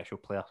a special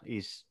player.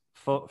 He's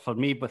for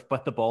me with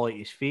the ball at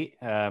his feet.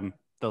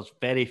 There's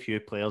very few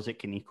players that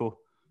can equal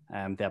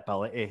the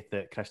ability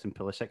that Christian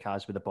Pulisic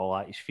has with the ball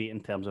at his feet in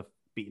terms of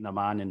beating a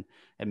man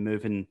and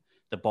moving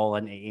the ball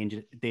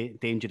into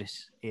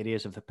dangerous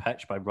areas of the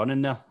pitch by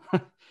running there.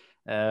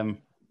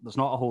 There's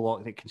not a whole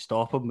lot that can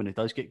stop him when he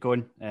does get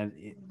going. And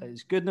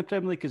it's good in the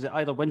Premier League because it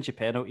either wins you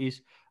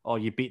penalties or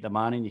you beat the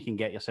man and you can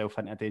get yourself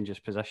into a dangerous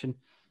position.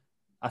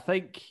 I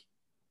think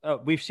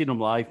we've seen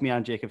him live. Me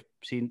and Jake have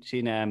seen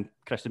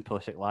Christian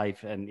Pulisic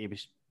live, and he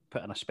was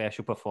put in a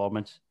special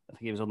performance. I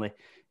think he was only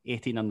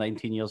 18 or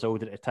 19 years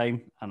old at the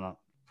time. And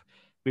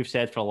we've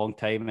said for a long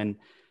time, and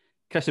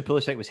Christian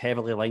Pulisic was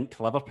heavily linked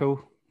to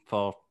Liverpool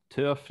for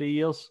 2 or 3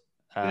 years.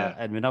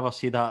 And we never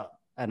see that.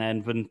 And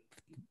then when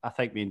I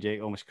think me and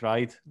Jake almost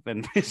cried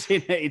when we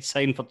seen that he'd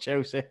signed for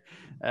Chelsea,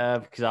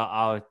 because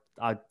I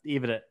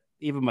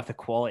even with the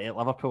quality at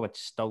Liverpool, I'd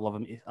still love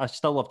him. I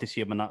still love to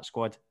see him in that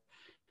squad.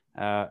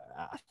 I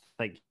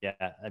think,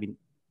 I mean,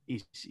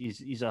 he's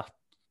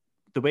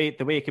the way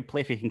he can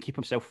play, if he can keep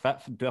himself fit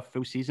and do a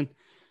full season,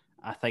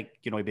 I think,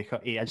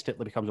 he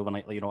instantly becomes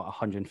overnight, a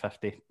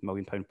 £150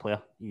 million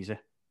player, easy.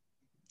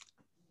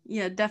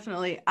 Yeah,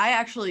 definitely. I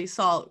actually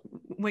saw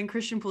when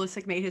Christian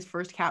Pulisic made his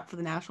first cap for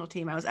the national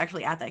team. I was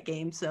actually at that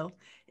game, so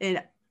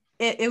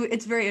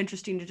it's very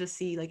interesting to just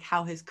see like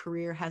how his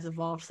career has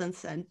evolved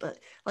since then. But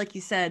like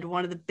you said,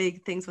 one of the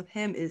big things with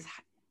him is,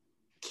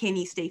 can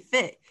he stay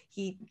fit?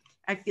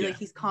 I feel like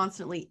he's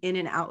constantly in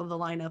and out of the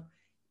lineup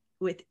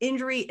with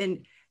injury,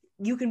 and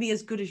you can be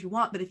as good as you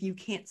want, but if you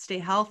can't stay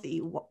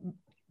healthy,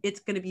 it's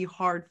going to be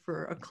hard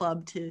for a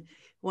club to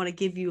want to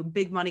give you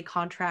big money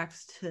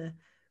contracts to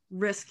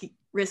risk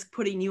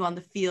putting you on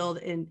the field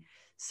in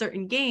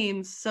certain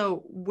games.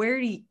 So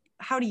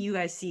how do you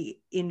guys see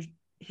in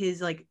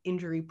his like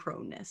injury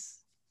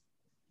proneness?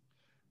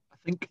 I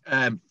think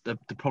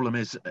the problem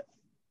is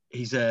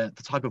he's the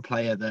type of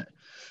player that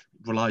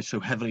relies so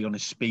heavily on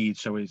his speed.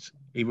 So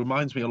he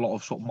reminds me a lot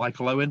of sort of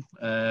Michael Owen.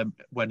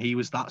 When he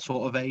was that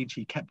sort of age,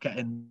 he kept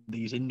getting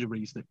these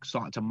injuries that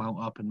started to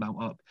mount up,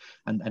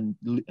 and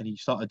he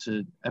started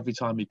to, every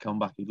time he'd come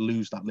back, he'd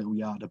lose that little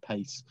yard of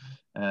pace.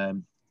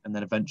 And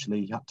then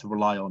eventually he had to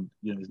rely on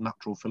his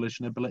natural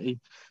finishing ability.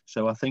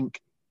 So I think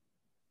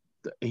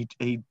that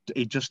he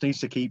just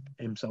needs to keep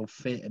himself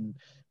fit, and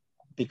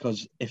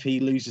because if he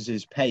loses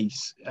his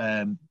pace,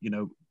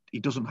 he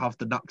doesn't have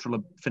the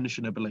natural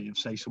finishing ability of,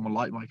 say, someone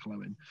like Michael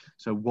Owen.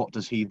 So what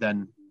does he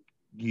then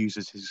use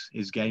as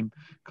his game?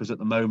 Because at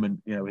the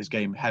moment, his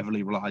game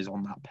heavily relies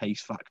on that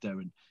pace factor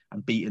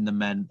and beating the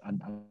men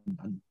and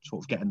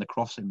sort of getting the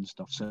crossing and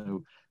stuff.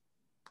 So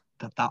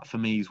that for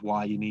me is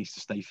why he needs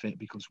to stay fit,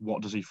 because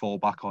what does he fall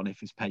back on if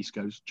his pace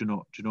goes? Do you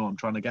know what I'm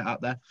trying to get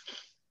at there?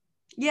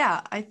 Yeah,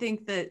 I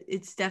think that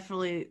it's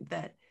definitely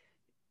that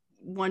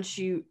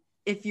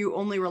if you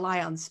only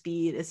rely on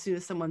speed, as soon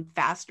as someone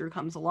faster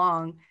comes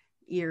along,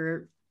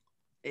 you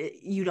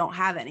don't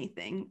have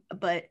anything.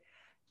 But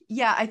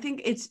yeah, I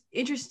think it's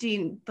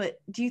interesting.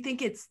 But do you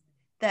think is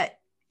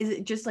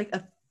it just like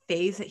a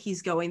phase that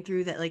he's going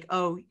through, that like,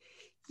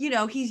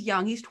 he's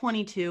young, he's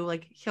 22,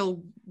 like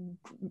he'll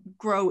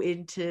grow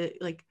into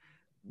like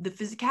the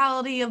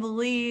physicality of the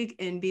league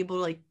and be able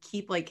to like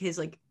keep like his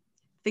like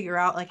figure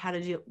out like how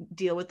to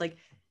deal with like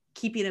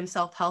keeping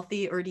himself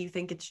healthy? Or do you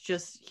think it's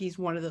just he's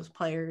one of those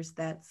players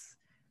that's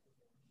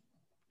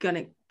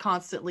gonna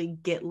constantly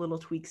get little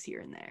tweaks here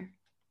and there.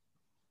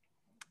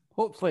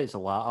 Hopefully it's the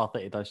latter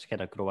that he does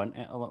kind of grow into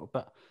it a little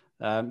bit.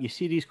 You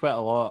see these quite a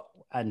lot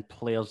in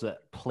players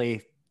that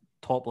play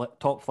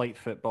top flight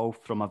football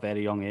from a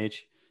very young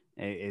age.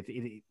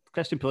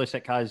 Christian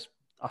Pulisic has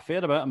a fair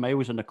amount of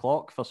miles on the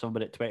clock for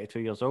somebody at 22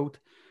 years old.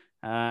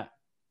 I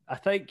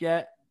think,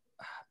 yeah,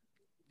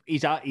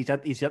 he's at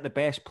the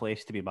best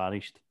place to be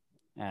managed.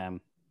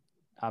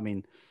 I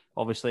mean,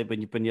 obviously,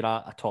 when you're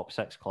at a top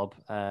six club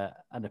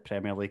in the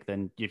Premier League,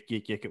 then you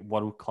get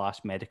world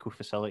class medical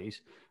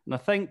facilities, and I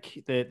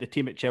think the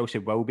team at Chelsea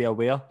will be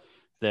aware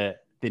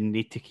that they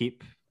need to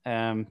keep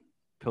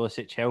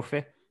Pulisic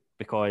healthy,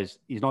 because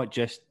he's not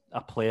just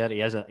a player;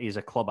 he's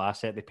a club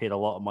asset. They paid a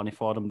lot of money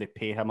for him. They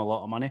pay him a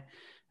lot of money.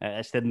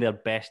 It's in their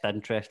best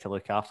interest to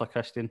look after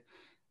Christian.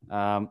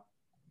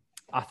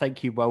 I think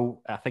he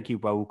will. I think he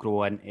will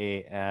grow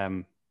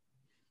into.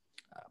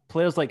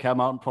 Players like him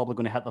aren't probably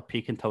going to hit their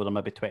peak until they're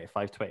maybe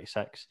 25,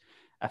 26.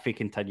 If he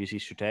continues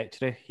his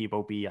trajectory, he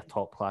will be a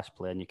top-class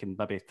player. And you can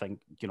maybe think,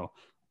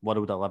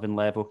 world 11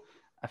 level.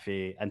 If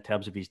he, in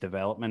terms of his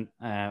development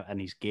and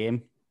his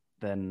game,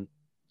 then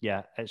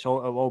yeah, it will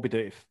all be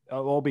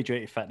due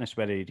to fitness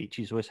where he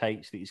reaches those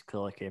heights that he's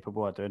clearly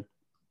capable of doing.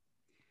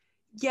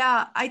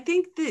 Yeah, I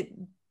think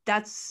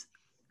that's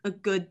a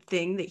good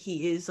thing that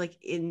he is like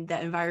in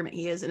that environment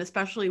he is, and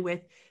especially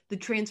with the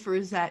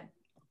transfers that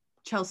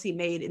Chelsea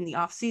made in the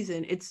off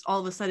season, it's all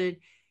of a sudden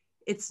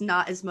it's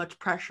not as much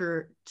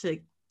pressure to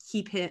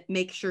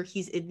make sure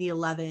he's in the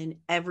 11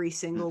 every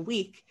single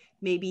week.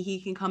 Maybe he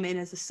can come in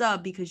as a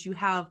sub because you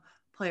have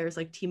players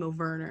like Timo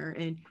Werner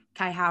and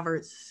Kai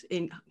Havertz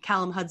and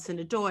Callum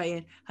Hudson-Odoi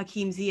and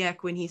Hakeem Ziyech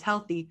when he's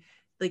healthy.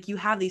 Like, you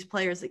have these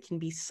players that can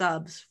be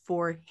subs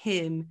for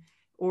him,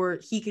 or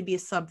he could be a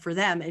sub for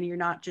them, and you're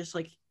not just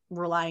like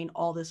relying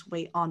all this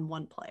weight on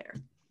one player.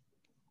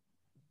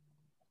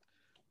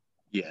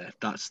 Yeah,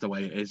 that's the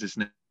way it is,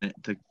 isn't it?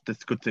 The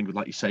good thing,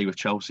 like you say, with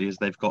Chelsea is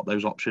they've got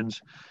those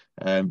options,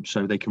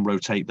 so they can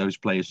rotate those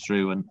players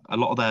through. And a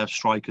lot of their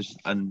strikers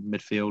and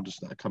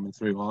midfielders that are coming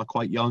through are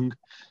quite young,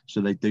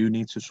 so they do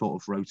need to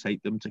sort of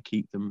rotate them to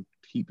keep them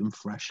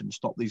fresh and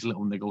stop these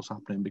little niggles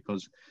happening,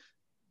 because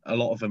a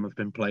lot of them have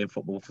been playing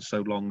football for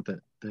so long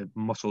that their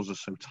muscles are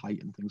so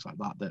tight and things like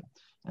that, that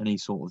any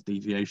sort of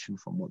deviation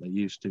from what they're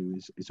used to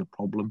is a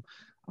problem.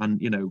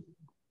 And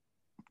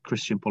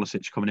Christian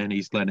Pulisic coming in,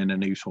 he's learning a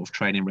new sort of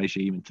training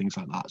regime and things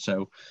like that.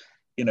 So,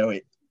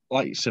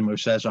 like Simo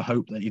says, I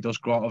hope that he does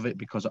grow out of it,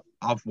 because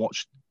I've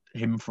watched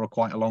him for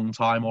quite a long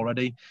time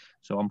already.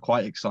 So I'm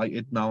quite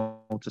excited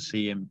now to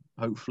see him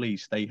hopefully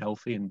stay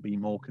healthy and be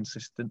more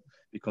consistent,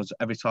 because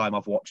every time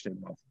I've watched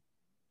him,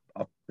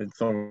 I've been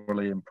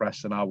thoroughly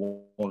impressed, and I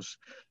was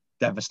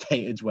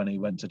devastated when he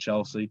went to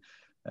Chelsea.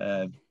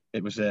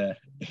 It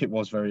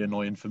was very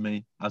annoying for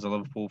me as a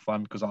Liverpool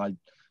fan, because I'd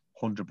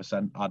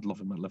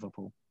love him at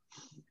Liverpool.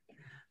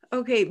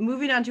 Okay,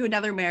 moving on to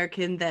another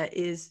American that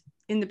is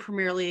in the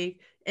Premier League,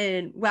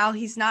 and while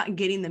he's not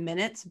getting the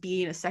minutes,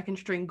 being a second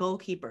string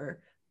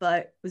goalkeeper,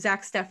 but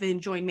Zach Steffen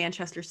joined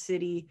Manchester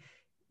City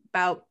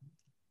about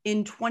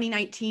in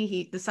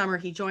 2019. The summer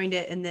he joined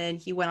it, and then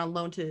he went on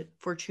loan to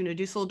Fortuna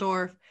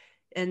Dusseldorf,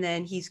 and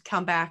then he's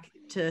come back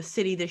to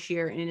City this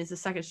year and is a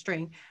second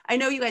string. I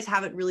know you guys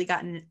haven't really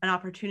gotten an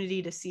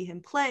opportunity to see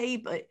him play,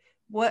 but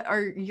what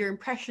are your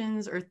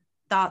impressions or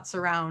thoughts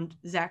around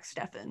Zach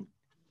Steffen?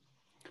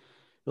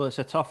 Well, it's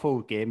a tough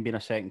old game being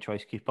a second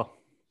choice keeper.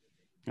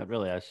 It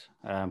really is.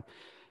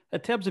 In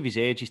terms of his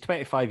age, he's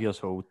 25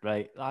 years old,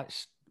 right?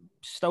 That's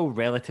still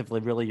relatively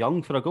really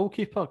young for a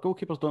goalkeeper.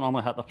 Goalkeepers don't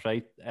normally hit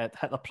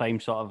their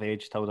prime sort of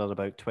age till they're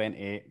about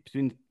 28.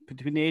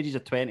 Between the ages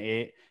of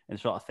 28 and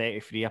sort of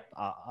 33,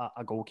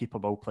 a goalkeeper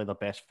will play their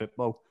best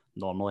football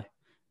normally,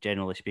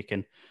 generally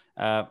speaking.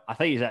 I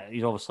think he's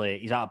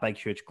at a big,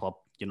 huge club.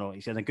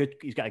 He's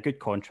got a good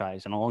contract.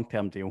 He's in a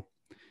long-term deal.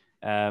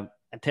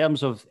 In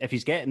terms of if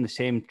he's getting the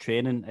same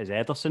training as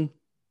Ederson,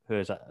 who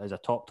is a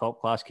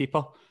top class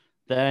keeper,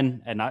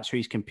 and that's who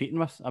he's competing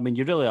with. I mean,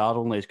 you really are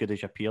only as good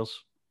as your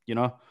peers. You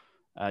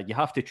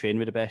have to train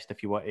with the best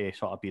if you want to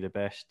sort of be the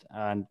best.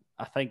 And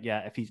I think,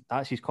 yeah,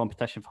 that's his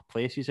competition for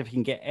places. If he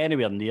can get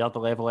anywhere near the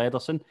level of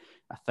Ederson,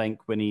 I think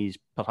when his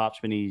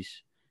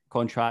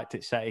contract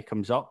at City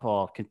comes up,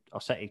 or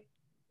City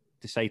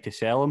decide to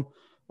sell him,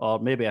 or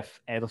maybe if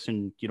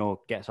Ederson,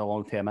 gets a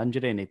long-term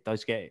injury and he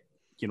does get,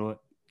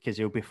 because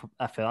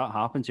if that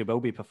happens, he will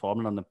be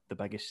performing on the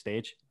biggest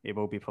stage. He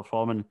will be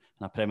performing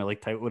in a Premier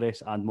League title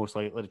race, and most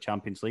likely the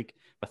Champions League,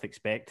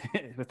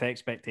 with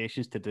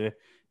expectations to do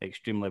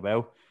extremely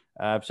well.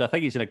 So I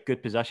think he's in a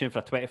good position for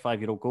a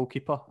 25-year-old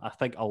goalkeeper. I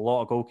think a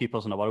lot of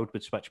goalkeepers in the world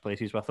would switch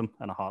places with him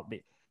in a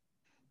heartbeat.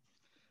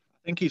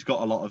 I think he's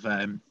got a lot of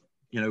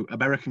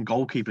American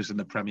goalkeepers in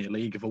the Premier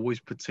League have always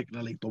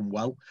particularly done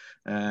well.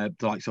 The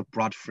likes of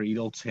Brad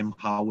Friedel, Tim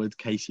Howard,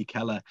 Casey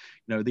Keller.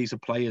 These are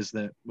players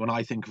that, when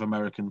I think of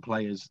American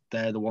players,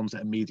 they're the ones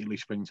that immediately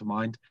spring to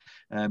mind.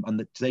 And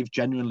that they've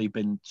genuinely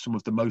been some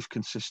of the most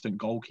consistent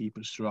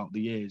goalkeepers throughout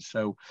the years.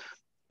 So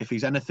if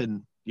he's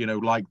anything,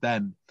 like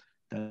them,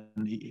 then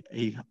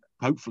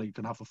hopefully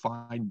can have a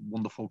fine,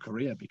 wonderful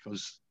career,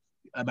 because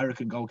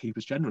American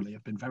goalkeepers generally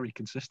have been very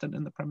consistent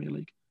in the Premier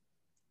League.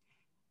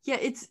 Yeah,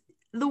 it's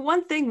the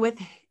one thing with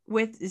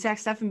Zach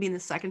Steffen being the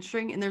second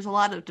string, and there's a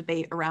lot of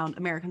debate around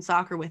American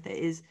soccer with it,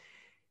 is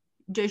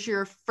does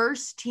your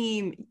first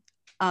team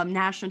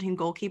national team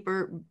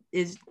goalkeeper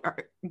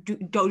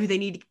do they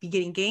need to be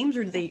getting games,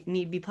 or do they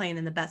need to be playing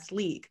in the best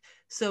league?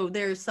 So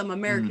there's some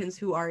Americans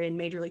who are in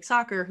Major League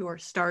Soccer who are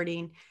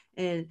starting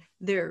and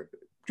they're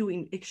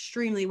doing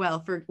extremely well.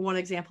 For one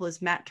example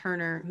is Matt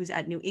Turner, who's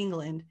at New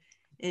England,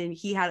 and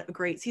he had a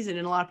great season,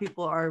 and a lot of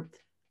people are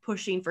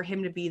pushing for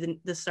him to be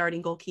the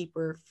starting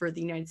goalkeeper for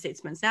the United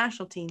States men's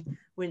national team,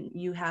 when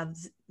you have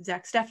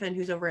Zach Steffen,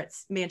 who's over at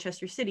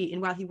Manchester City,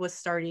 and while he was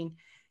starting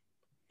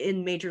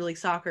in Major League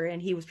Soccer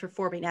and he was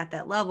performing at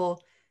that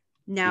level,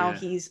 now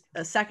he's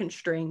a second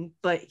string,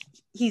 but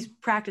he's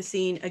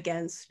practicing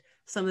against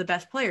some of the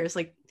best players.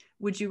 Like,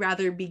 would you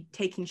rather be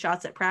taking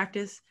shots at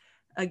practice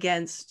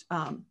against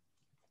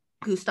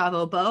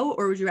Gustavo Bo,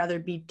 or would you rather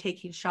be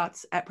taking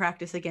shots at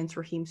practice against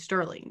Raheem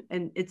Sterling?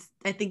 And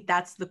I think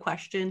that's the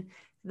question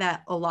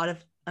that a lot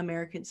of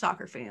American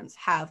soccer fans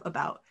have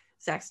about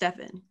Zach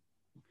Steffen.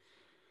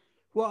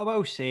 What I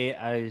will say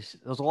is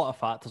there's a lot of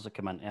factors that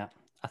come into it.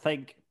 I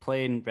think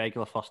playing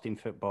regular first team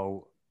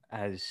football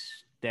is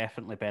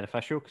definitely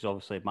beneficial, because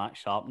obviously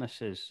match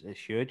sharpness is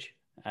huge,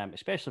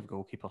 especially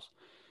for goalkeepers.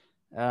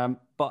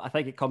 But I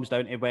think it comes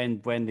down to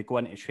when they go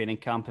into training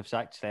camp. If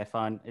Zach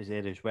Steffen is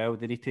there as well,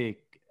 they need to.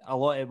 A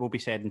lot of it will be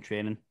said in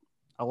training.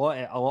 A lot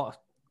of,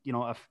 you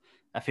know,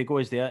 if he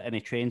goes there and he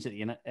trains at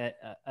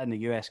in the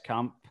US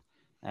camp,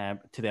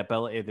 to the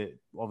ability that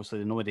obviously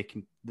they know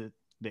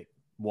that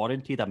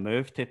warranted a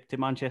move to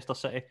Manchester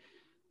City.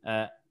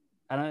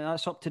 And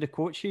that's up to the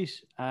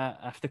coaches.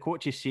 If the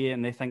coaches see it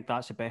and they think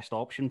that's the best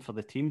option for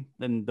the team,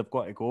 then they've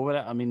got to go with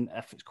it. I mean,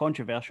 if it's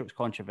controversial, it's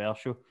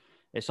controversial.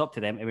 It's up to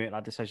them to make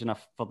that decision.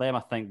 For them,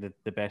 I think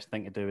the best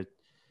thing to do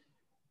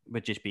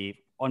would just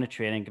be on a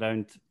training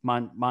ground,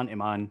 man to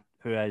man,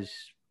 who is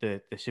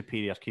the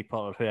superior keeper,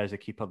 or who is the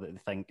keeper that they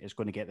think is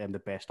going to get them the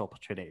best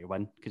opportunity to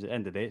win. Because at the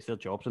end of the day, it's their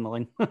jobs on the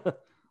line.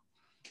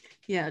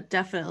 Yeah,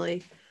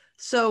 definitely.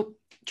 So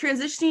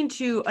transitioning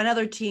to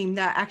another team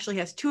that actually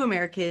has two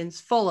Americans,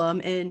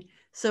 Fulham. And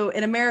so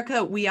in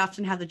America, we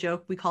often have the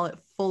joke, we call it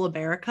Full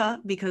America,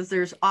 because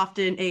there's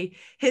often a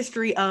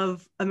history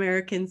of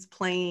Americans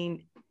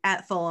playing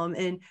at Fulham.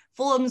 And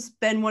Fulham's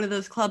been one of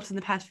those clubs in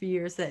the past few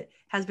years that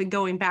has been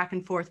going back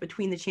and forth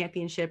between the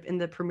Championship and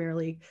the Premier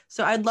League.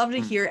 So I'd love to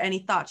hear any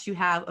thoughts you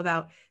have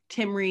about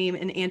Tim Ream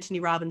and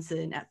Anthony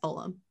Robinson at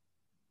Fulham.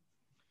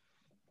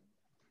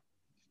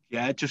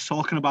 Yeah, just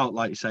talking about,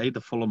 like you say,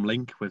 the Fulham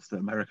link with the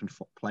American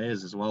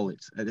players as well.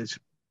 It's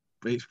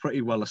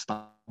pretty well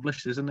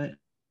established, isn't it?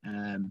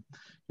 You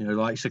know,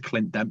 like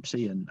Clint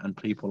Dempsey and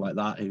people like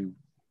that.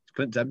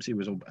 Clint Dempsey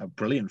was a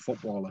brilliant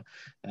footballer,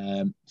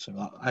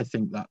 so I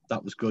think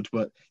that was good.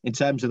 But in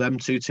terms of them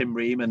two, Tim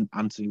Ream and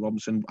Anthony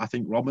Robinson, I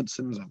think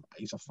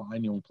he's a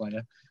fine young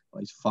player.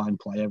 He's a fine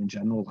player in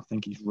general. I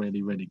think he's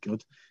really, really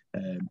good,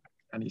 and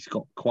he's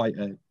got quite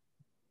a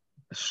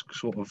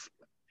sort of.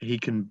 He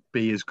can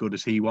be as good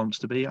as he wants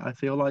to be, I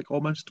feel like,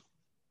 almost.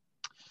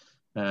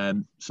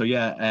 And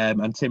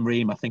Tim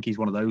Ream, I think he's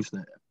one of those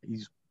that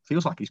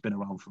feels like he's been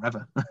around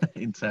forever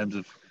in terms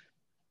of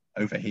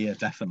over here.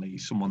 Definitely,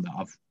 he's someone that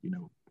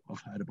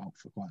I've heard about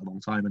for quite a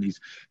long time, and he's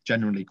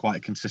generally quite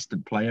a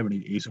consistent player, and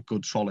he's a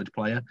good, solid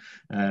player.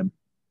 And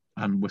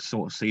we're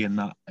sort of seeing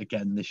that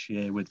again this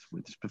year with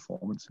his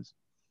performances.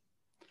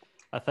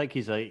 I think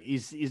he's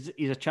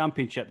a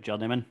championship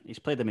journeyman. He's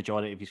played the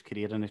majority of his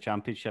career in the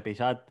championship. He's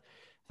had,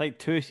 I think,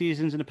 2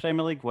 seasons in the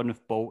Premier League, one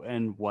with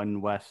Bolton,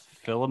 one with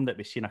Fulham that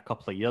we've seen a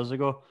couple of years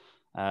ago.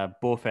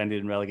 Both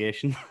ended in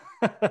relegation.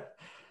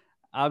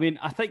 I mean,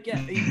 I think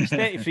he's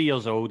 33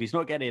 years old. He's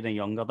not getting any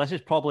younger. This is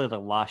probably the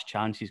last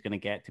chance he's going to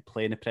get to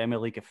play in the Premier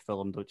League if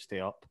Fulham don't stay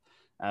up.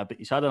 But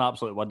he's had an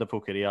absolutely wonderful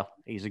career.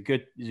 He's a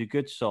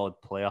good,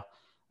 solid player.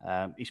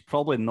 He's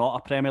probably not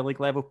a Premier League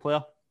level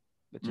player,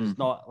 which is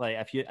not like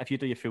if you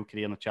do your full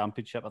career in the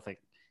Championship, I think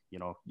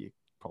you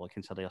probably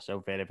consider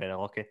yourself very, very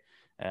lucky.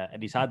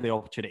 And he's had the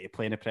opportunity to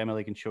play in the Premier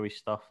League and show his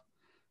stuff.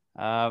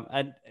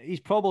 And he's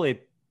probably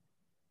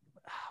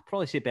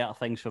say better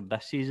things from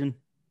this season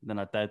than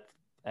I did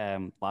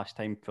last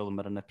time Fulham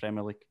were in the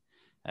Premier League.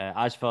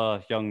 As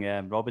for young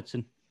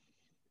Robinson,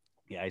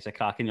 yeah, he's a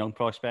cracking young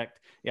prospect.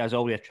 He has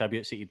all the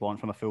attributes that you'd want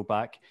from a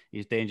fullback.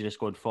 He's dangerous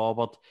going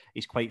forward.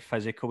 He's quite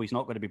physical. He's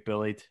not going to be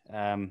bullied,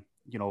 by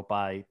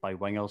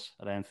wingers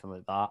or anything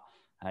like that.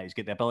 He's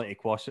got the ability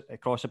to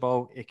cross the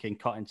ball. He can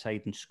cut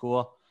inside and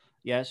score.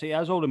 Yeah, so he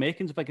has all the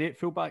makings of a great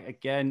fullback.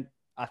 Again,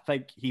 I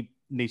think he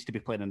needs to be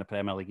playing in the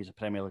Premier League. He's a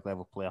Premier League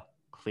level player,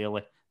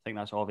 clearly. I think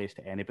that's obvious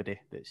to anybody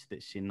that's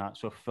seen that.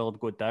 So if Fulham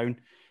go down,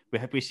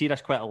 we see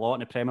this quite a lot in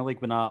the Premier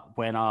League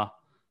when a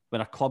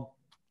club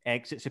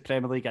exits the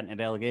Premier League into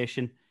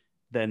relegation,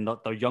 then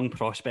their young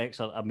prospects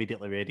are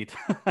immediately raided.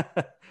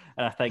 And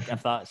I think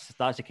if that's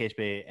the case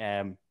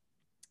with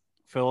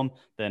Fulham,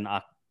 then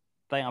I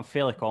think I'm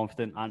fairly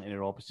confident Anthony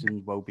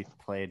Robinson will be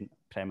playing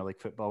Premier League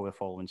football the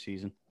following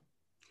season.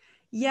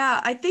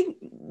 Yeah, I think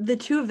the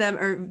two of them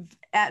are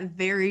at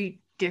very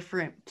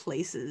different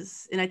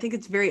places. And I think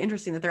it's very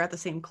interesting that they're at the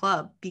same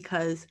club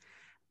because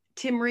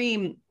Tim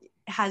Ream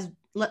has,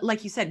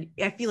 like you said,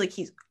 I feel like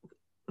he's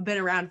been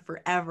around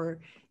forever.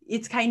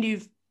 It's kind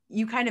of,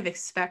 you kind of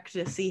expect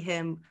to see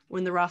him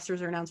when the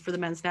rosters are announced for the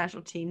men's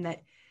national team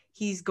that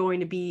he's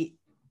going to be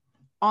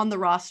on the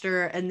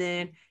roster and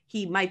then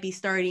he might be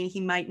starting,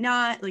 he might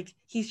not. Like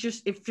it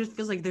just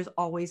feels like there's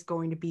always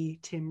going to be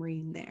Tim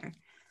Ream there.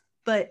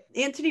 But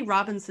Anthony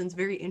Robinson's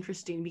very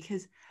interesting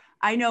because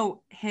I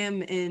know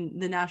him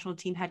and the national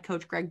team head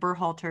coach Greg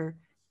Berhalter.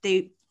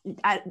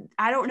 I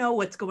don't know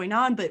what's going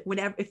on, but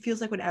whenever it feels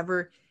like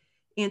whenever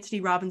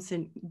Anthony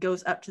Robinson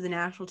goes up to the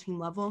national team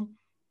level,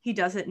 he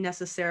doesn't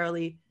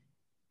necessarily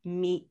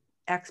meet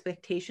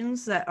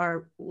expectations that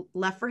are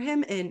left for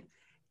him. And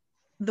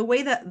the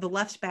way that the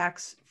left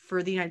backs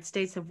for the United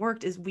States have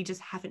worked is we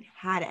just haven't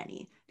had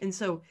any. And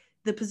so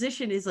the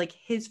position is like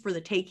his for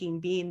the taking,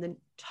 being the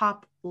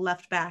top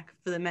left back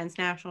for the men's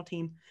national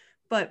team.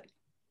 But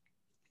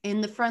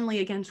in the friendly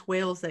against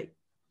Wales that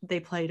they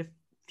played a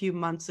few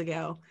months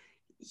ago,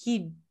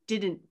 he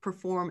didn't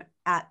perform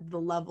at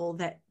the level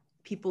that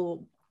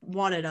people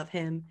wanted of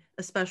him,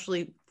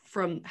 especially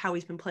from how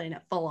he's been playing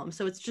at Fulham.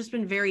 So it's just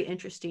been very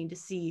interesting to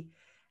see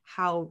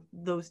how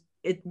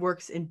it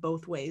works in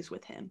both ways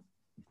with him.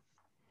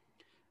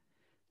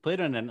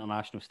 Playing on an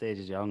international stage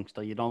as a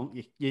youngster,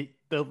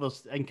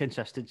 there's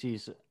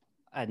inconsistencies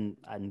in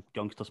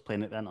youngsters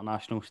playing at the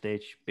international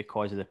stage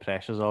because of the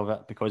pressures of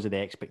it, because of the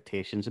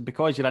expectations, and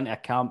because you're into a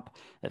camp.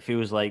 It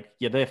feels like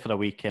you're there for a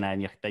week and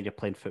then you're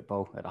playing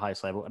football at the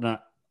highest level, and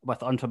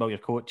with unfamiliar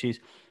coaches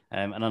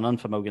and an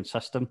unfamiliar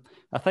system.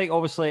 I think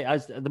obviously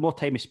as the more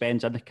time he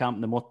spends in the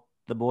camp,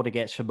 the more he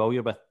gets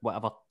familiar with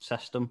whatever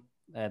system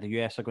the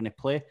US are going to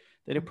play,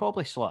 then he'll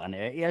probably slot in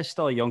it. He is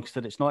still a youngster.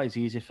 It's not as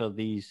easy for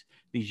these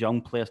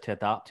young players to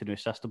adapt to new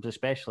systems,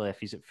 especially if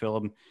he's at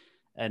Fulham.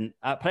 And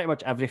pretty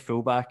much every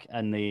fullback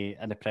in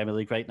the Premier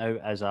League right now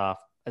is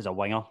a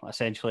winger.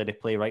 Essentially, they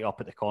play right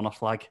up at the corner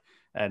flag,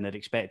 and they're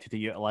expected to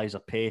utilise their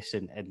pace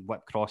and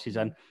whip crosses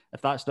in.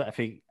 If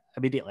he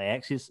immediately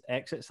exits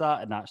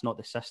that, and that's not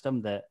the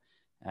system that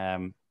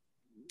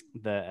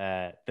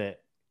the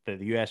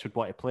US would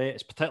want to play.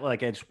 It's particularly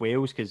against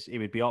Wales because he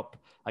would be up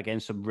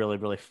against some really,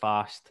 really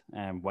fast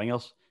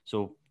wingers.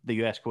 So the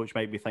US coach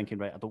might be thinking,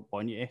 right, I don't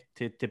want you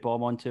to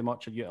bomb on too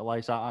much or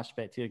utilise that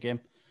aspect of your game.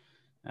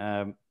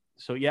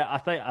 So yeah,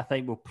 I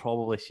think we'll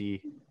probably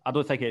see. I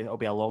don't think it'll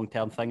be a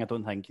long-term thing. I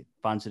don't think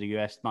fans of the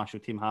US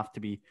national team have to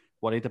be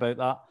worried about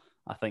that.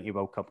 I think he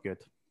will come good.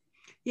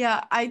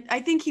 Yeah,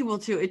 I think he will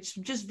too. It's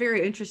just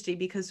very interesting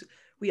because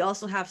we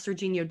also have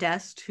Serginho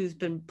Dest, who's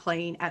been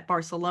playing at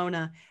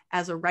Barcelona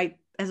as a right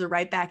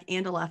back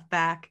and a left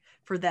back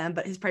for them,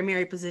 but his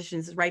primary position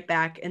is right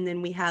back. And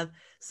then we have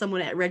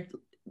someone at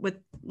with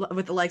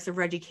the likes of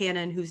Reggie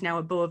Cannon, who's now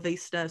at Boa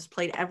Vista, has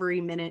played every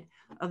minute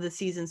of the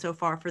season so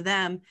far for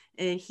them,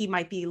 and he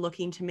might be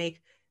looking to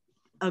make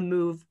a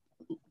move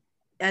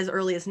as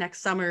early as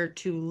next summer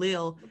to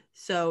Lille.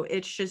 So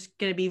it's just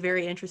going to be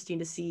very interesting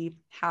to see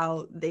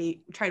how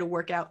they try to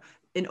work out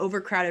an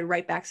overcrowded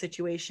right back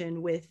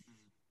situation with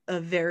a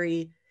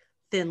very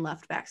thin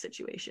left back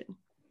situation.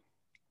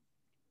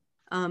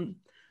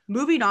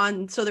 Moving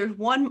on, so there's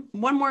one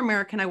more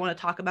American I want to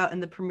talk about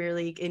in the Premier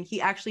League, and he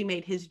actually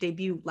made his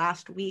debut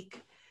last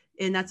week,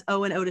 and that's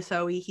Owen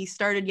Odasowie. He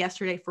started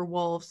yesterday for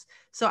Wolves,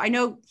 so I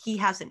know he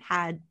hasn't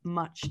had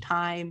much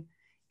time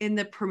in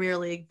the Premier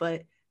League,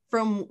 but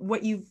from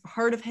what you've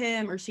heard of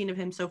him or seen of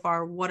him so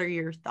far, what are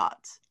your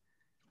thoughts?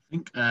 I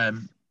think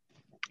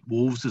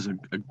Wolves is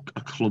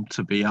a club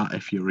to be at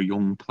if you're a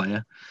young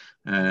player,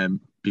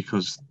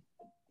 because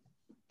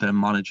their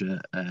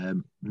manager,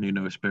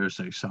 Nuno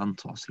Espirito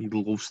Santos, he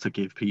loves to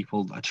give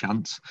people a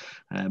chance.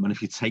 And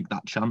if you take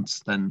that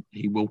chance, then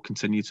he will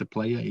continue to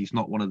play it. He's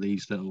not one of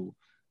these that will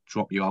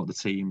drop you out of the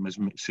team as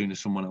soon as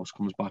someone else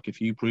comes back.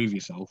 If you prove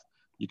yourself,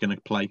 you're going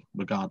to play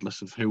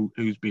regardless of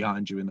who's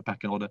behind you in the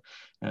pecking order.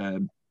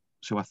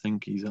 So I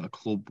think he's at a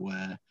club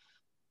where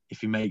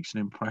if he makes an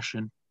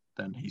impression,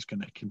 then he's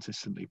going to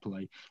consistently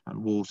play.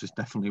 And Wolves is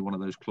definitely one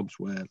of those clubs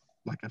where,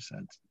 like I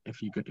said,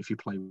 if you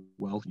play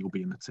well, you'll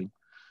be in the team.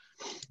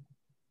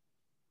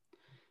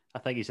 I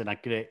think he's in a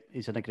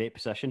great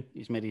position.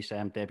 He's made his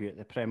debut at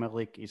the Premier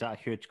League. He's at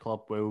a huge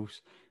club,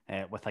 Wolves,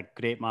 with a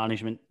great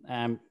management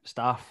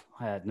staff.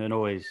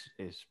 Nuno is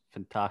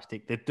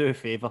fantastic. They do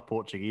favour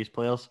Portuguese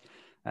players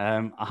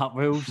at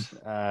Wolves,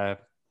 but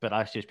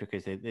that's just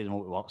because they know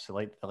what works. They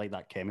like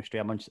that chemistry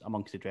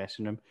amongst the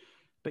dressing room.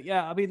 But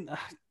yeah, I mean,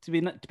 to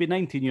be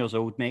 19 years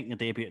old, making a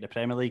debut at the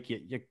Premier League,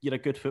 you're a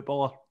good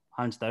footballer,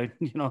 hands down.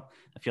 You know,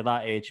 if you're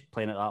that age,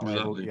 playing at that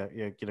level,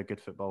 you're a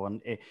good footballer.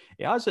 And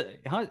he has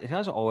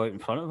it all out in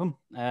front of him.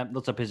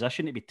 There's a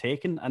position to be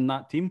taken in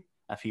that team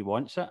if he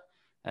wants it.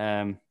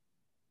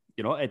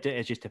 You know,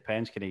 it just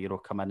depends. Can he,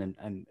 come in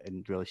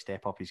and really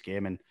step up his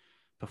game and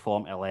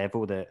perform at a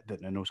level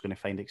that Nuno's going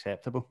to find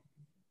acceptable?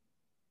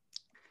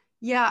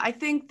 Yeah, I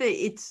think that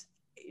it's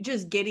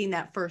just getting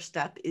that first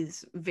step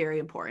is very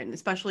important,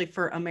 especially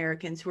for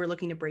Americans who are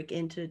looking to break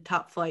into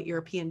top flight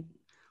European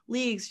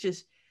leagues.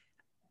 Just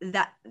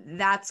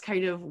that's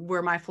kind of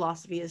where my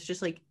philosophy is.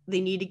 Just like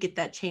they need to get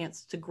that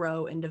chance to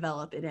grow and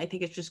develop. And I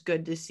think it's just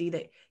good to see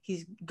that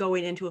he's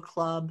going into a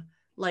club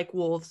like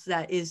Wolves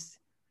that is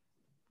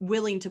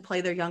willing to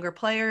play their younger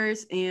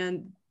players,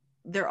 and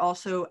they're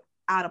also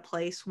at a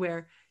place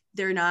where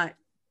they're not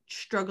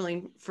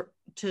struggling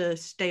to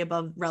stay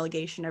above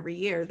relegation every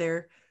year.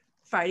 They're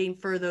fighting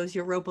for those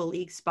Europa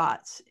League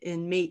spots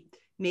and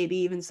maybe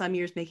even some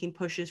years making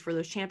pushes for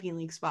those Champion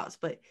League spots,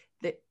 but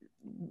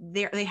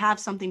they have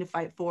something to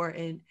fight for,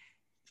 and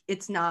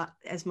it's not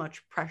as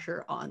much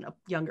pressure on a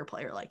younger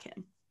player like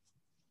him.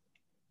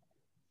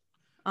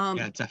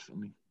 Yeah,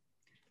 definitely.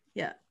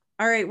 Yeah.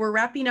 All right, we're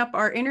wrapping up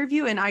our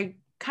interview, and I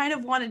kind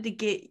of wanted to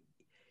get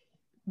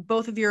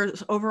both of your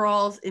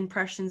overall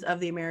impressions of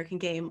the American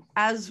game.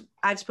 As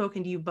I've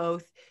spoken to you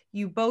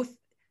both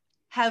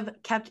have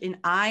kept an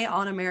eye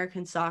on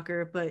American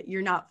soccer, but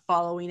you're not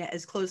following it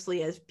as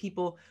closely as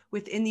people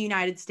within the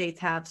United States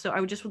have. So I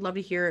would love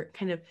to hear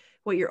kind of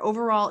what your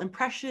overall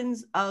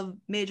impressions of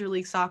Major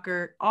League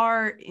Soccer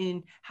are,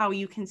 and how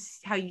you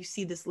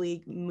see this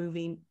league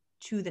moving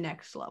to the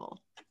next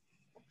level.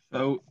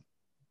 So,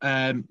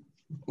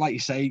 like you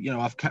say,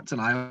 I've kept an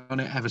eye on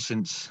it ever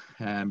since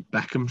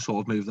Beckham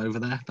sort of moved over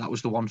there. That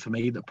was the one for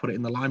me that put it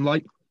in the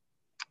limelight.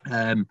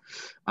 And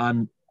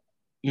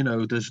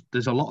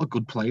there's a lot of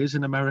good players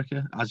in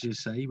America, as you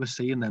say. We're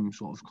seeing them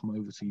sort of come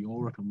over to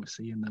Europe, and we're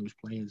seeing those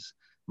players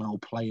now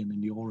playing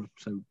in Europe.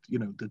 So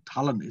the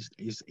talent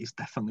is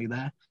definitely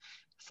there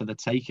for the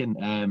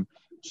taking.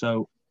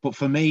 But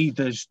for me,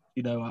 there's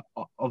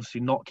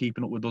obviously not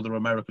keeping up with other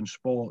American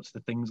sports, the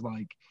things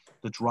like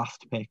the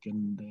draft pick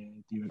and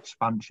the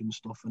expansion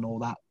stuff and all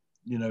that,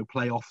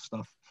 playoff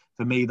stuff.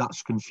 For me,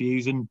 that's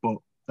confusing, but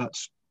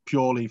that's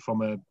purely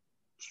from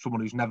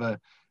someone who's never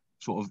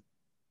sort of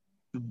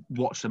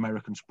watched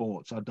American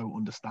sports. I don't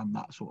understand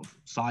that sort of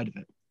side of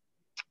it.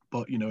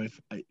 But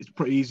if it's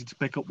pretty easy to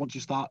pick up once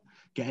you start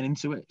getting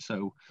into it.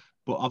 So,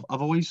 but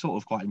I've always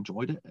sort of quite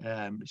enjoyed it.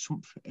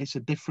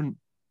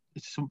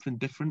 It's something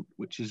different,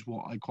 which is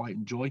what I quite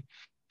enjoy.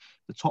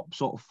 The top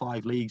sort of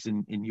 5 leagues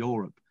in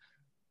Europe,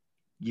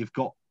 you've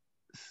got,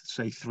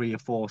 say, 3 or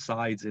 4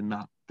 sides in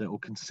that will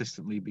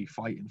consistently be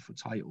fighting for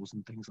titles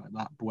and things like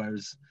that.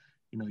 Whereas,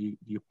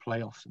 your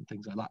playoffs and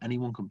things like that,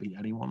 anyone can beat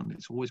anyone, and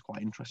it's always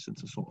quite interesting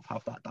to sort of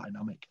have that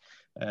dynamic.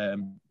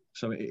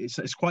 So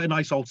it's quite a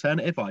nice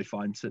alternative, I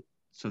find, to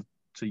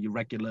your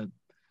regular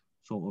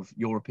sort of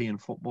European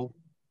football.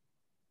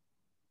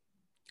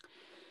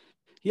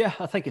 Yeah,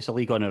 I think it's a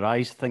league on the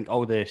rise. I think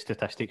all the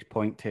statistics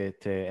point to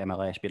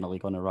MLS being a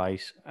league on the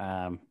rise.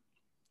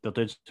 They're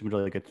doing some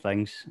really good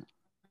things.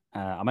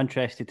 I'm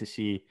interested to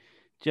see.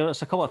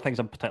 There's a couple of things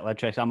I'm particularly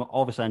interested. I'm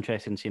obviously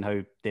interested in seeing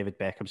how David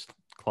Beckham's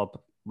club,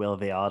 where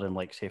they are in,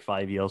 like, say,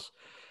 5 years.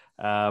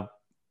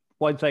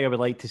 One thing I would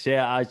like to say,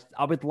 I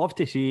would love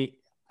to see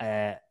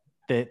the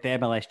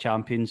MLS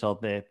champions, or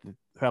the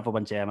whoever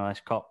wins the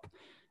MLS Cup,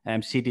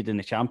 seeded in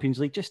the Champions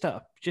League, just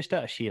out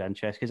of sheer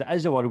interest, because it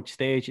is the world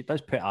stage. It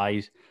does put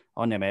eyes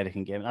on the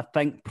American game. And I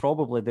think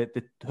probably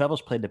the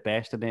whoever's played the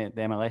best in the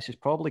MLS is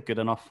probably good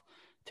enough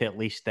to at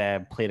least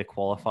play the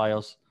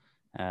qualifiers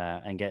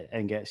and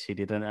get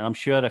seeded. And I'm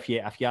sure if you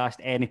asked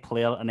any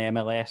player in the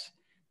MLS,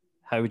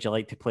 how would you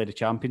like to play the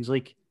Champions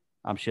League,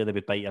 I'm sure they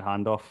would bite your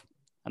hand off.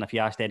 And if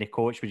you asked any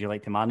coach, would you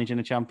like to manage in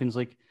the Champions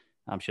League,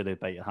 I'm sure they'd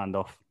bite your hand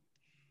off.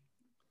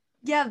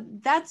 Yeah,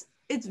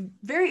 it's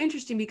very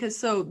interesting, because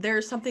so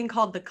there's something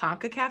called the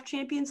CONCACAF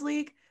Champions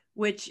League,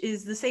 which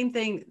is the same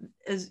thing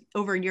as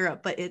over in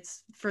Europe, but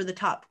it's for the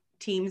top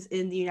teams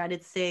in the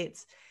United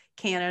States,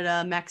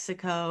 Canada,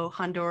 Mexico,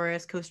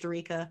 Honduras, Costa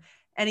Rica,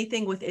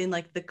 anything within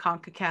like the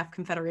CONCACAF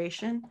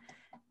Confederation.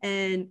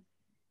 And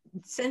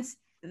since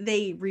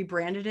they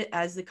rebranded it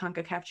as the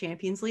CONCACAF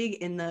Champions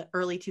League in the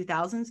early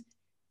 2000s,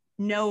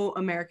 no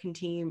American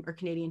team or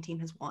Canadian team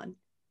has won.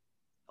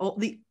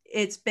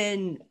 It's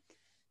been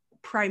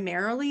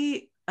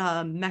primarily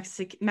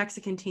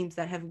Mexican teams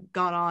that have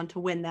gone on to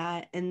win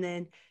that, and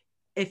then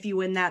if you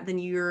win that, then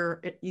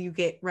you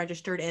get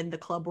registered in the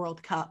Club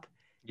World Cup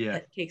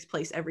that takes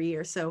place every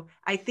year. So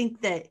I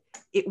think that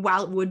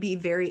while it would be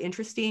very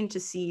interesting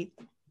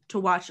to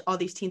watch all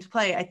these teams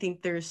play, I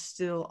think there's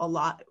still a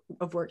lot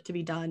of work to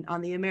be done on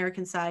the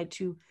American side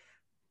to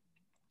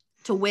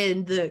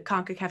win the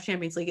CONCACAF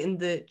Champions League. And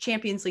the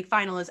Champions League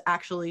final is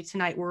actually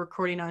tonight. We're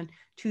recording on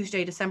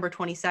Tuesday, December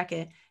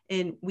 22nd,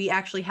 and we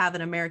actually have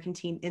an American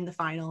team in the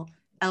final.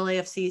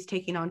 LAFC is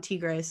taking on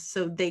Tigres,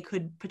 so they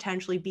could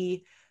potentially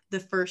be the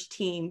first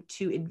team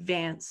to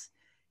advance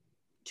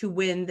to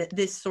win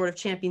this sort of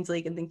Champions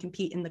League and then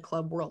compete in the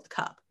Club World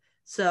Cup.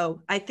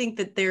 So I think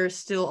that there's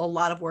still a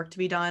lot of work to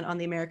be done on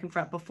the American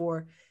front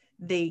before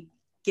they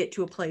get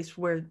to a place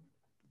where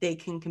they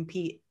can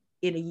compete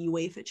in a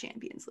UEFA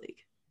Champions League.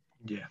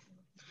 Yeah.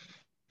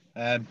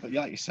 But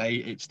yeah, like you say,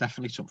 it's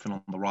definitely something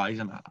on the rise,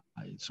 and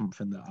it's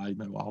something that I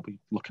know I'll be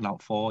looking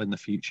out for in the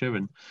future,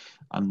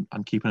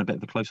 and keeping a bit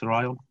of a closer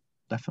eye on.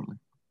 Definitely.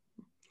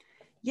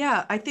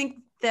 Yeah, I think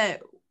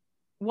that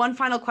one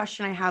final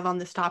question I have on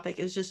this topic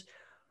is just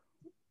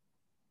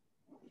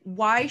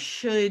what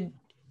should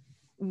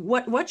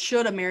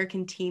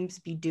American teams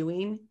be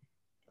doing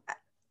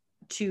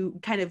to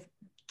kind of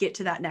get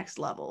to that next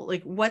level?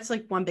 Like, what's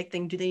like one big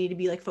thing? Do they need to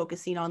be like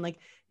focusing on like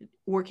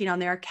working on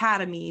their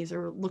academies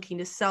or looking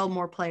to sell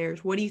more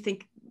players? What do you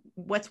think?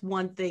 What's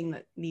one thing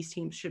that these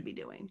teams should be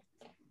doing?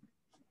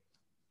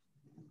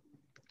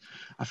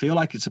 I feel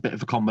like it's a bit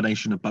of a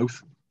combination of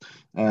both.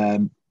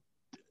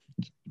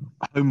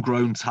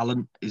 Homegrown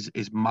talent is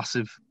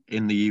massive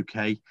in the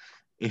UK.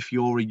 If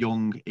you're a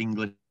young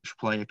English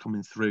player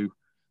coming through,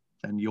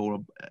 then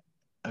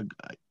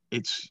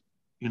it's,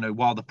 you know,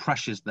 while the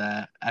pressure's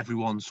there,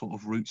 everyone sort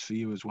of roots for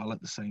you as well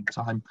at the same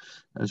time.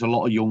 There's a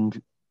lot of young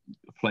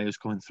players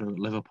coming through at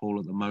Liverpool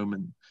at the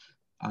moment,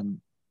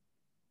 and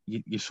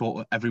you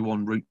sort of,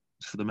 everyone roots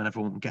for them and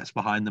everyone gets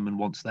behind them and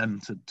wants them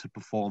to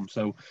perform.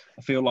 So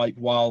I feel like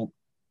while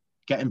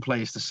getting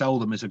players to sell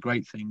them is a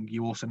great thing,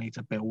 you also need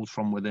to build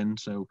from within.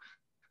 So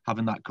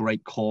having that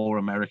great core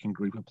American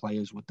group of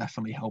players would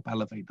definitely help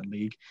elevate the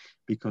league,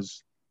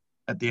 because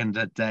at the end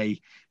of the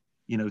day,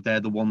 you know, they're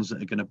the ones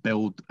that are going to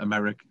build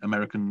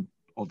American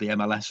or the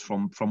MLS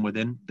from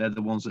within. They're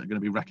the ones that are going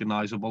to be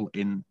recognizable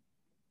in,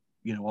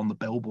 you know, on the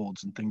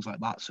billboards and things like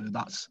that. So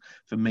that's,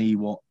 for me,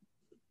 what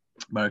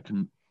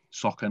American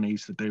soccer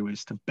needs to do,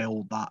 is to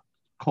build that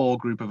core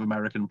group of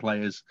American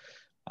players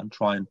and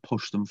try and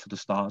push them for the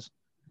stars.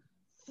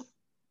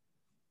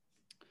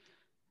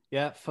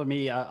 Yeah, for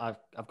me, I've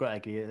got to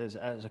agree. It's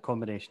a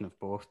combination of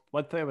both.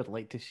 One thing I would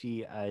like to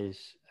see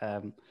is,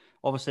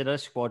 obviously there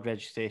is squad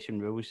registration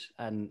rules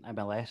in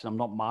MLS, and I'm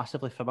not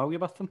massively familiar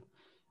with them.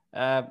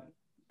 But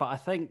I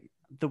think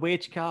the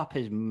wage cap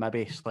is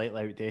maybe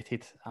slightly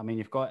outdated. I mean,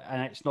 you've got,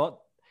 and it's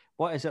not,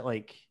 what is it,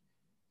 like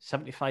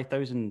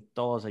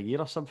 $75,000 a year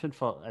or something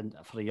for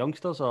the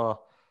youngsters? Or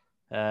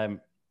I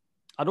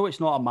know it's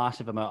not a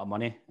massive amount of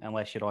money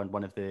unless you're on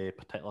one of the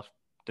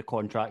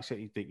contracts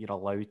that you're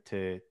allowed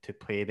to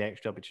pay the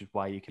extra, which is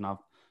why you can have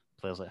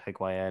players like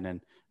Higuain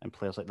and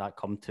players like that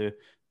come to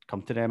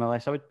the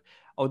MLS.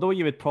 Although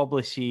you would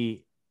probably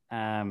see,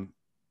 it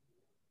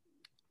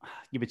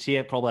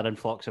probably an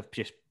influx of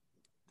just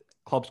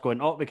clubs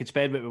going, oh, we could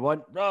spend what we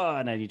want,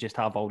 and then you just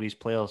have all these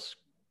players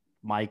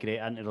migrate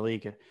into the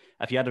league.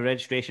 If you had a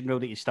registration rule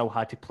that you still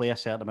had to play a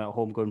certain amount of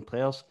homegrown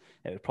players,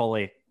 it would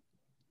probably,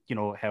 you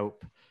know,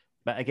 help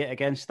mitigate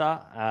against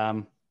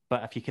that.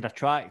 But if you could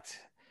attract,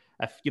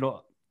 if, you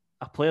know,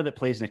 a player that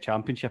plays in the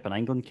Championship in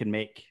England can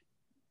make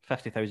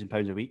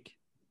 £50,000 a week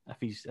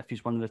if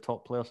he's one of the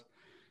top players,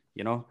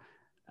 you know,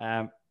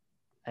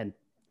 and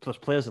there's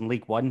players in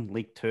League One,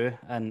 League Two,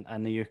 and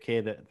in the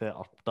UK that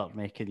are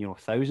making, you know,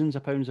 thousands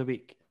of pounds a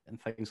week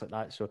and things like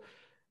that. So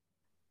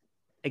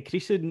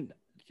increasing,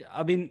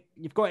 I mean,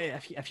 you've got to,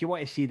 if you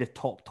want to see the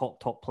top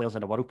players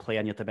in the world play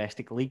in your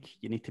domestic league,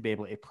 you need to be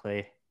able to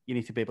play. You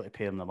need to be able to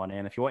pay them the money,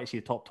 and if you want to see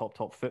the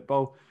top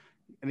football,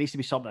 it needs to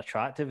be something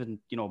attractive, and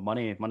you know,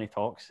 money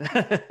talks.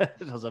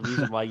 There's a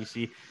reason why you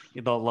see,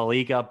 you know, La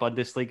Liga,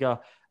 Bundesliga,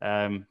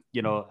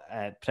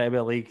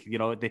 Premier League. You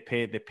know, they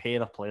pay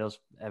their players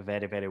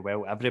very, very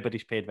well.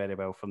 Everybody's paid very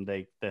well, from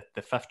the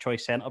fifth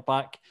choice centre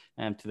back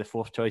to the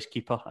fourth choice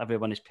keeper.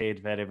 Everyone is paid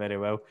very, very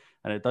well,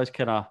 and it does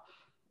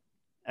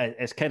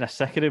it's kind of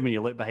sickening when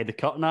you look behind the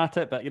curtain at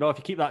it. But, you know, if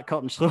you keep that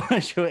curtain shut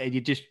and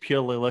you just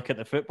purely look at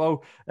the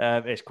football,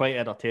 it's quite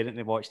entertaining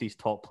to watch these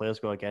top players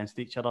go against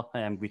each other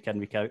week in,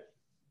 week out.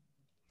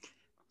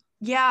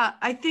 Yeah,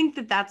 I think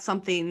that that's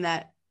something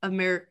that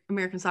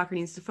American soccer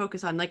needs to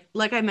focus on.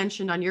 Like I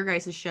mentioned on your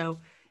guys' show,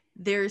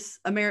 there's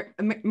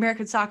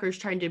American soccer is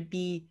trying to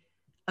be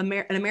an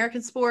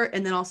American sport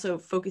and then also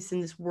focus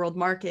in this world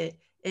market.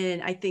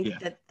 And I think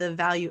that the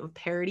value of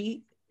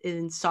parity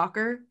in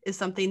soccer is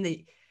something that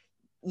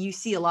you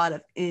see a lot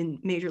of in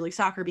Major League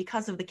Soccer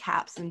because of the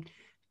caps and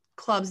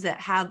clubs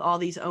that have all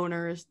these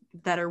owners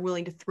that are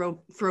willing to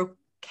throw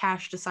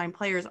cash to sign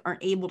players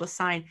aren't able to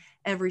sign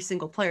every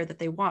single player that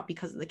they want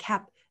because of the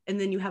cap. And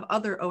then you have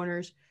other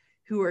owners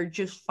who are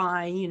just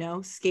fine, you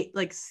know,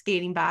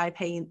 skating by,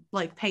 paying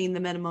the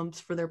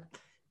minimums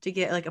to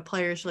get like a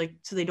players, like,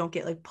 so they don't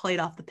get like played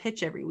off the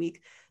pitch every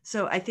week.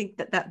 So I think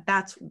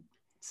that's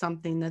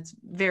something that's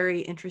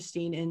very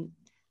interesting in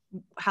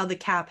how the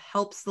cap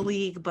helps the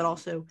league, but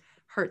also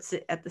hurts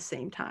it at the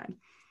same time.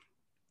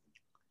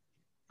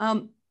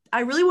 I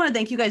really want to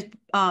thank you guys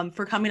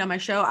for coming on my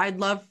show. I'd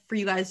love for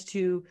you guys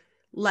to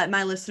let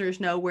my listeners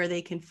know where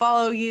they can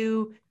follow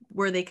you,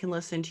 where they can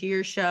listen to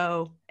your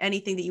show,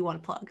 anything that you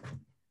want to plug.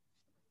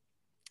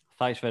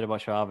 Thanks very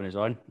much for having us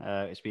on.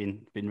 It's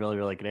been really,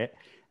 really great.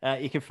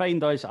 You can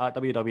find us at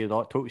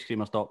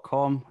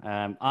www.totoscreamers.com,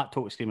 at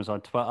Totoscreamers on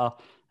Twitter.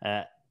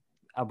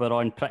 We're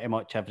on pretty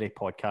much every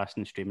podcast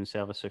and streaming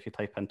service. So if you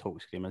type in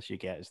Totoscreamers, you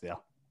get us there.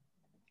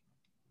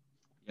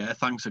 Yeah,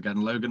 thanks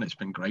again, Logan. It's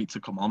been great to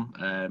come on,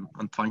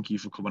 and thank you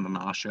for coming on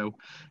our show.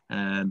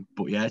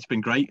 But yeah, it's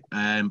been great.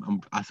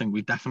 And I think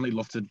we definitely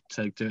love to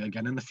do it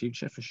again in the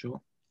future for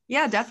sure.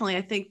 Yeah, definitely.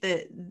 I think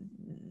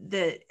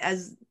that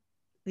as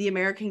the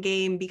American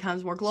game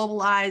becomes more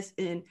globalized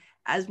and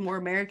as more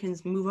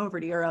Americans move over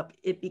to Europe,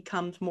 it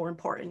becomes more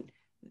important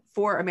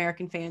for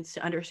American fans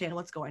to understand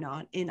what's going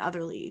on in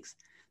other leagues.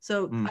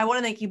 So I want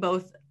to thank you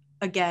both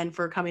again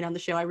for coming on the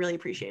show. I really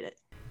appreciate it.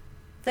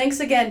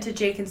 Thanks again to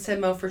Jake and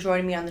Sidmo for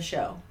joining me on the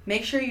show.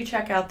 Make sure you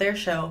check out their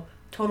show,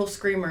 Total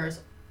Screamers,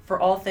 for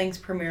all things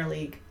Premier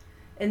League.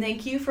 And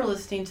thank you for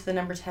listening to the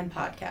Number 10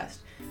 podcast.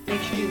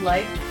 Make sure you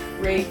like,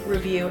 rate,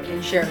 review,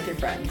 and share with your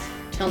friends.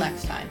 Till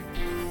next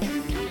time.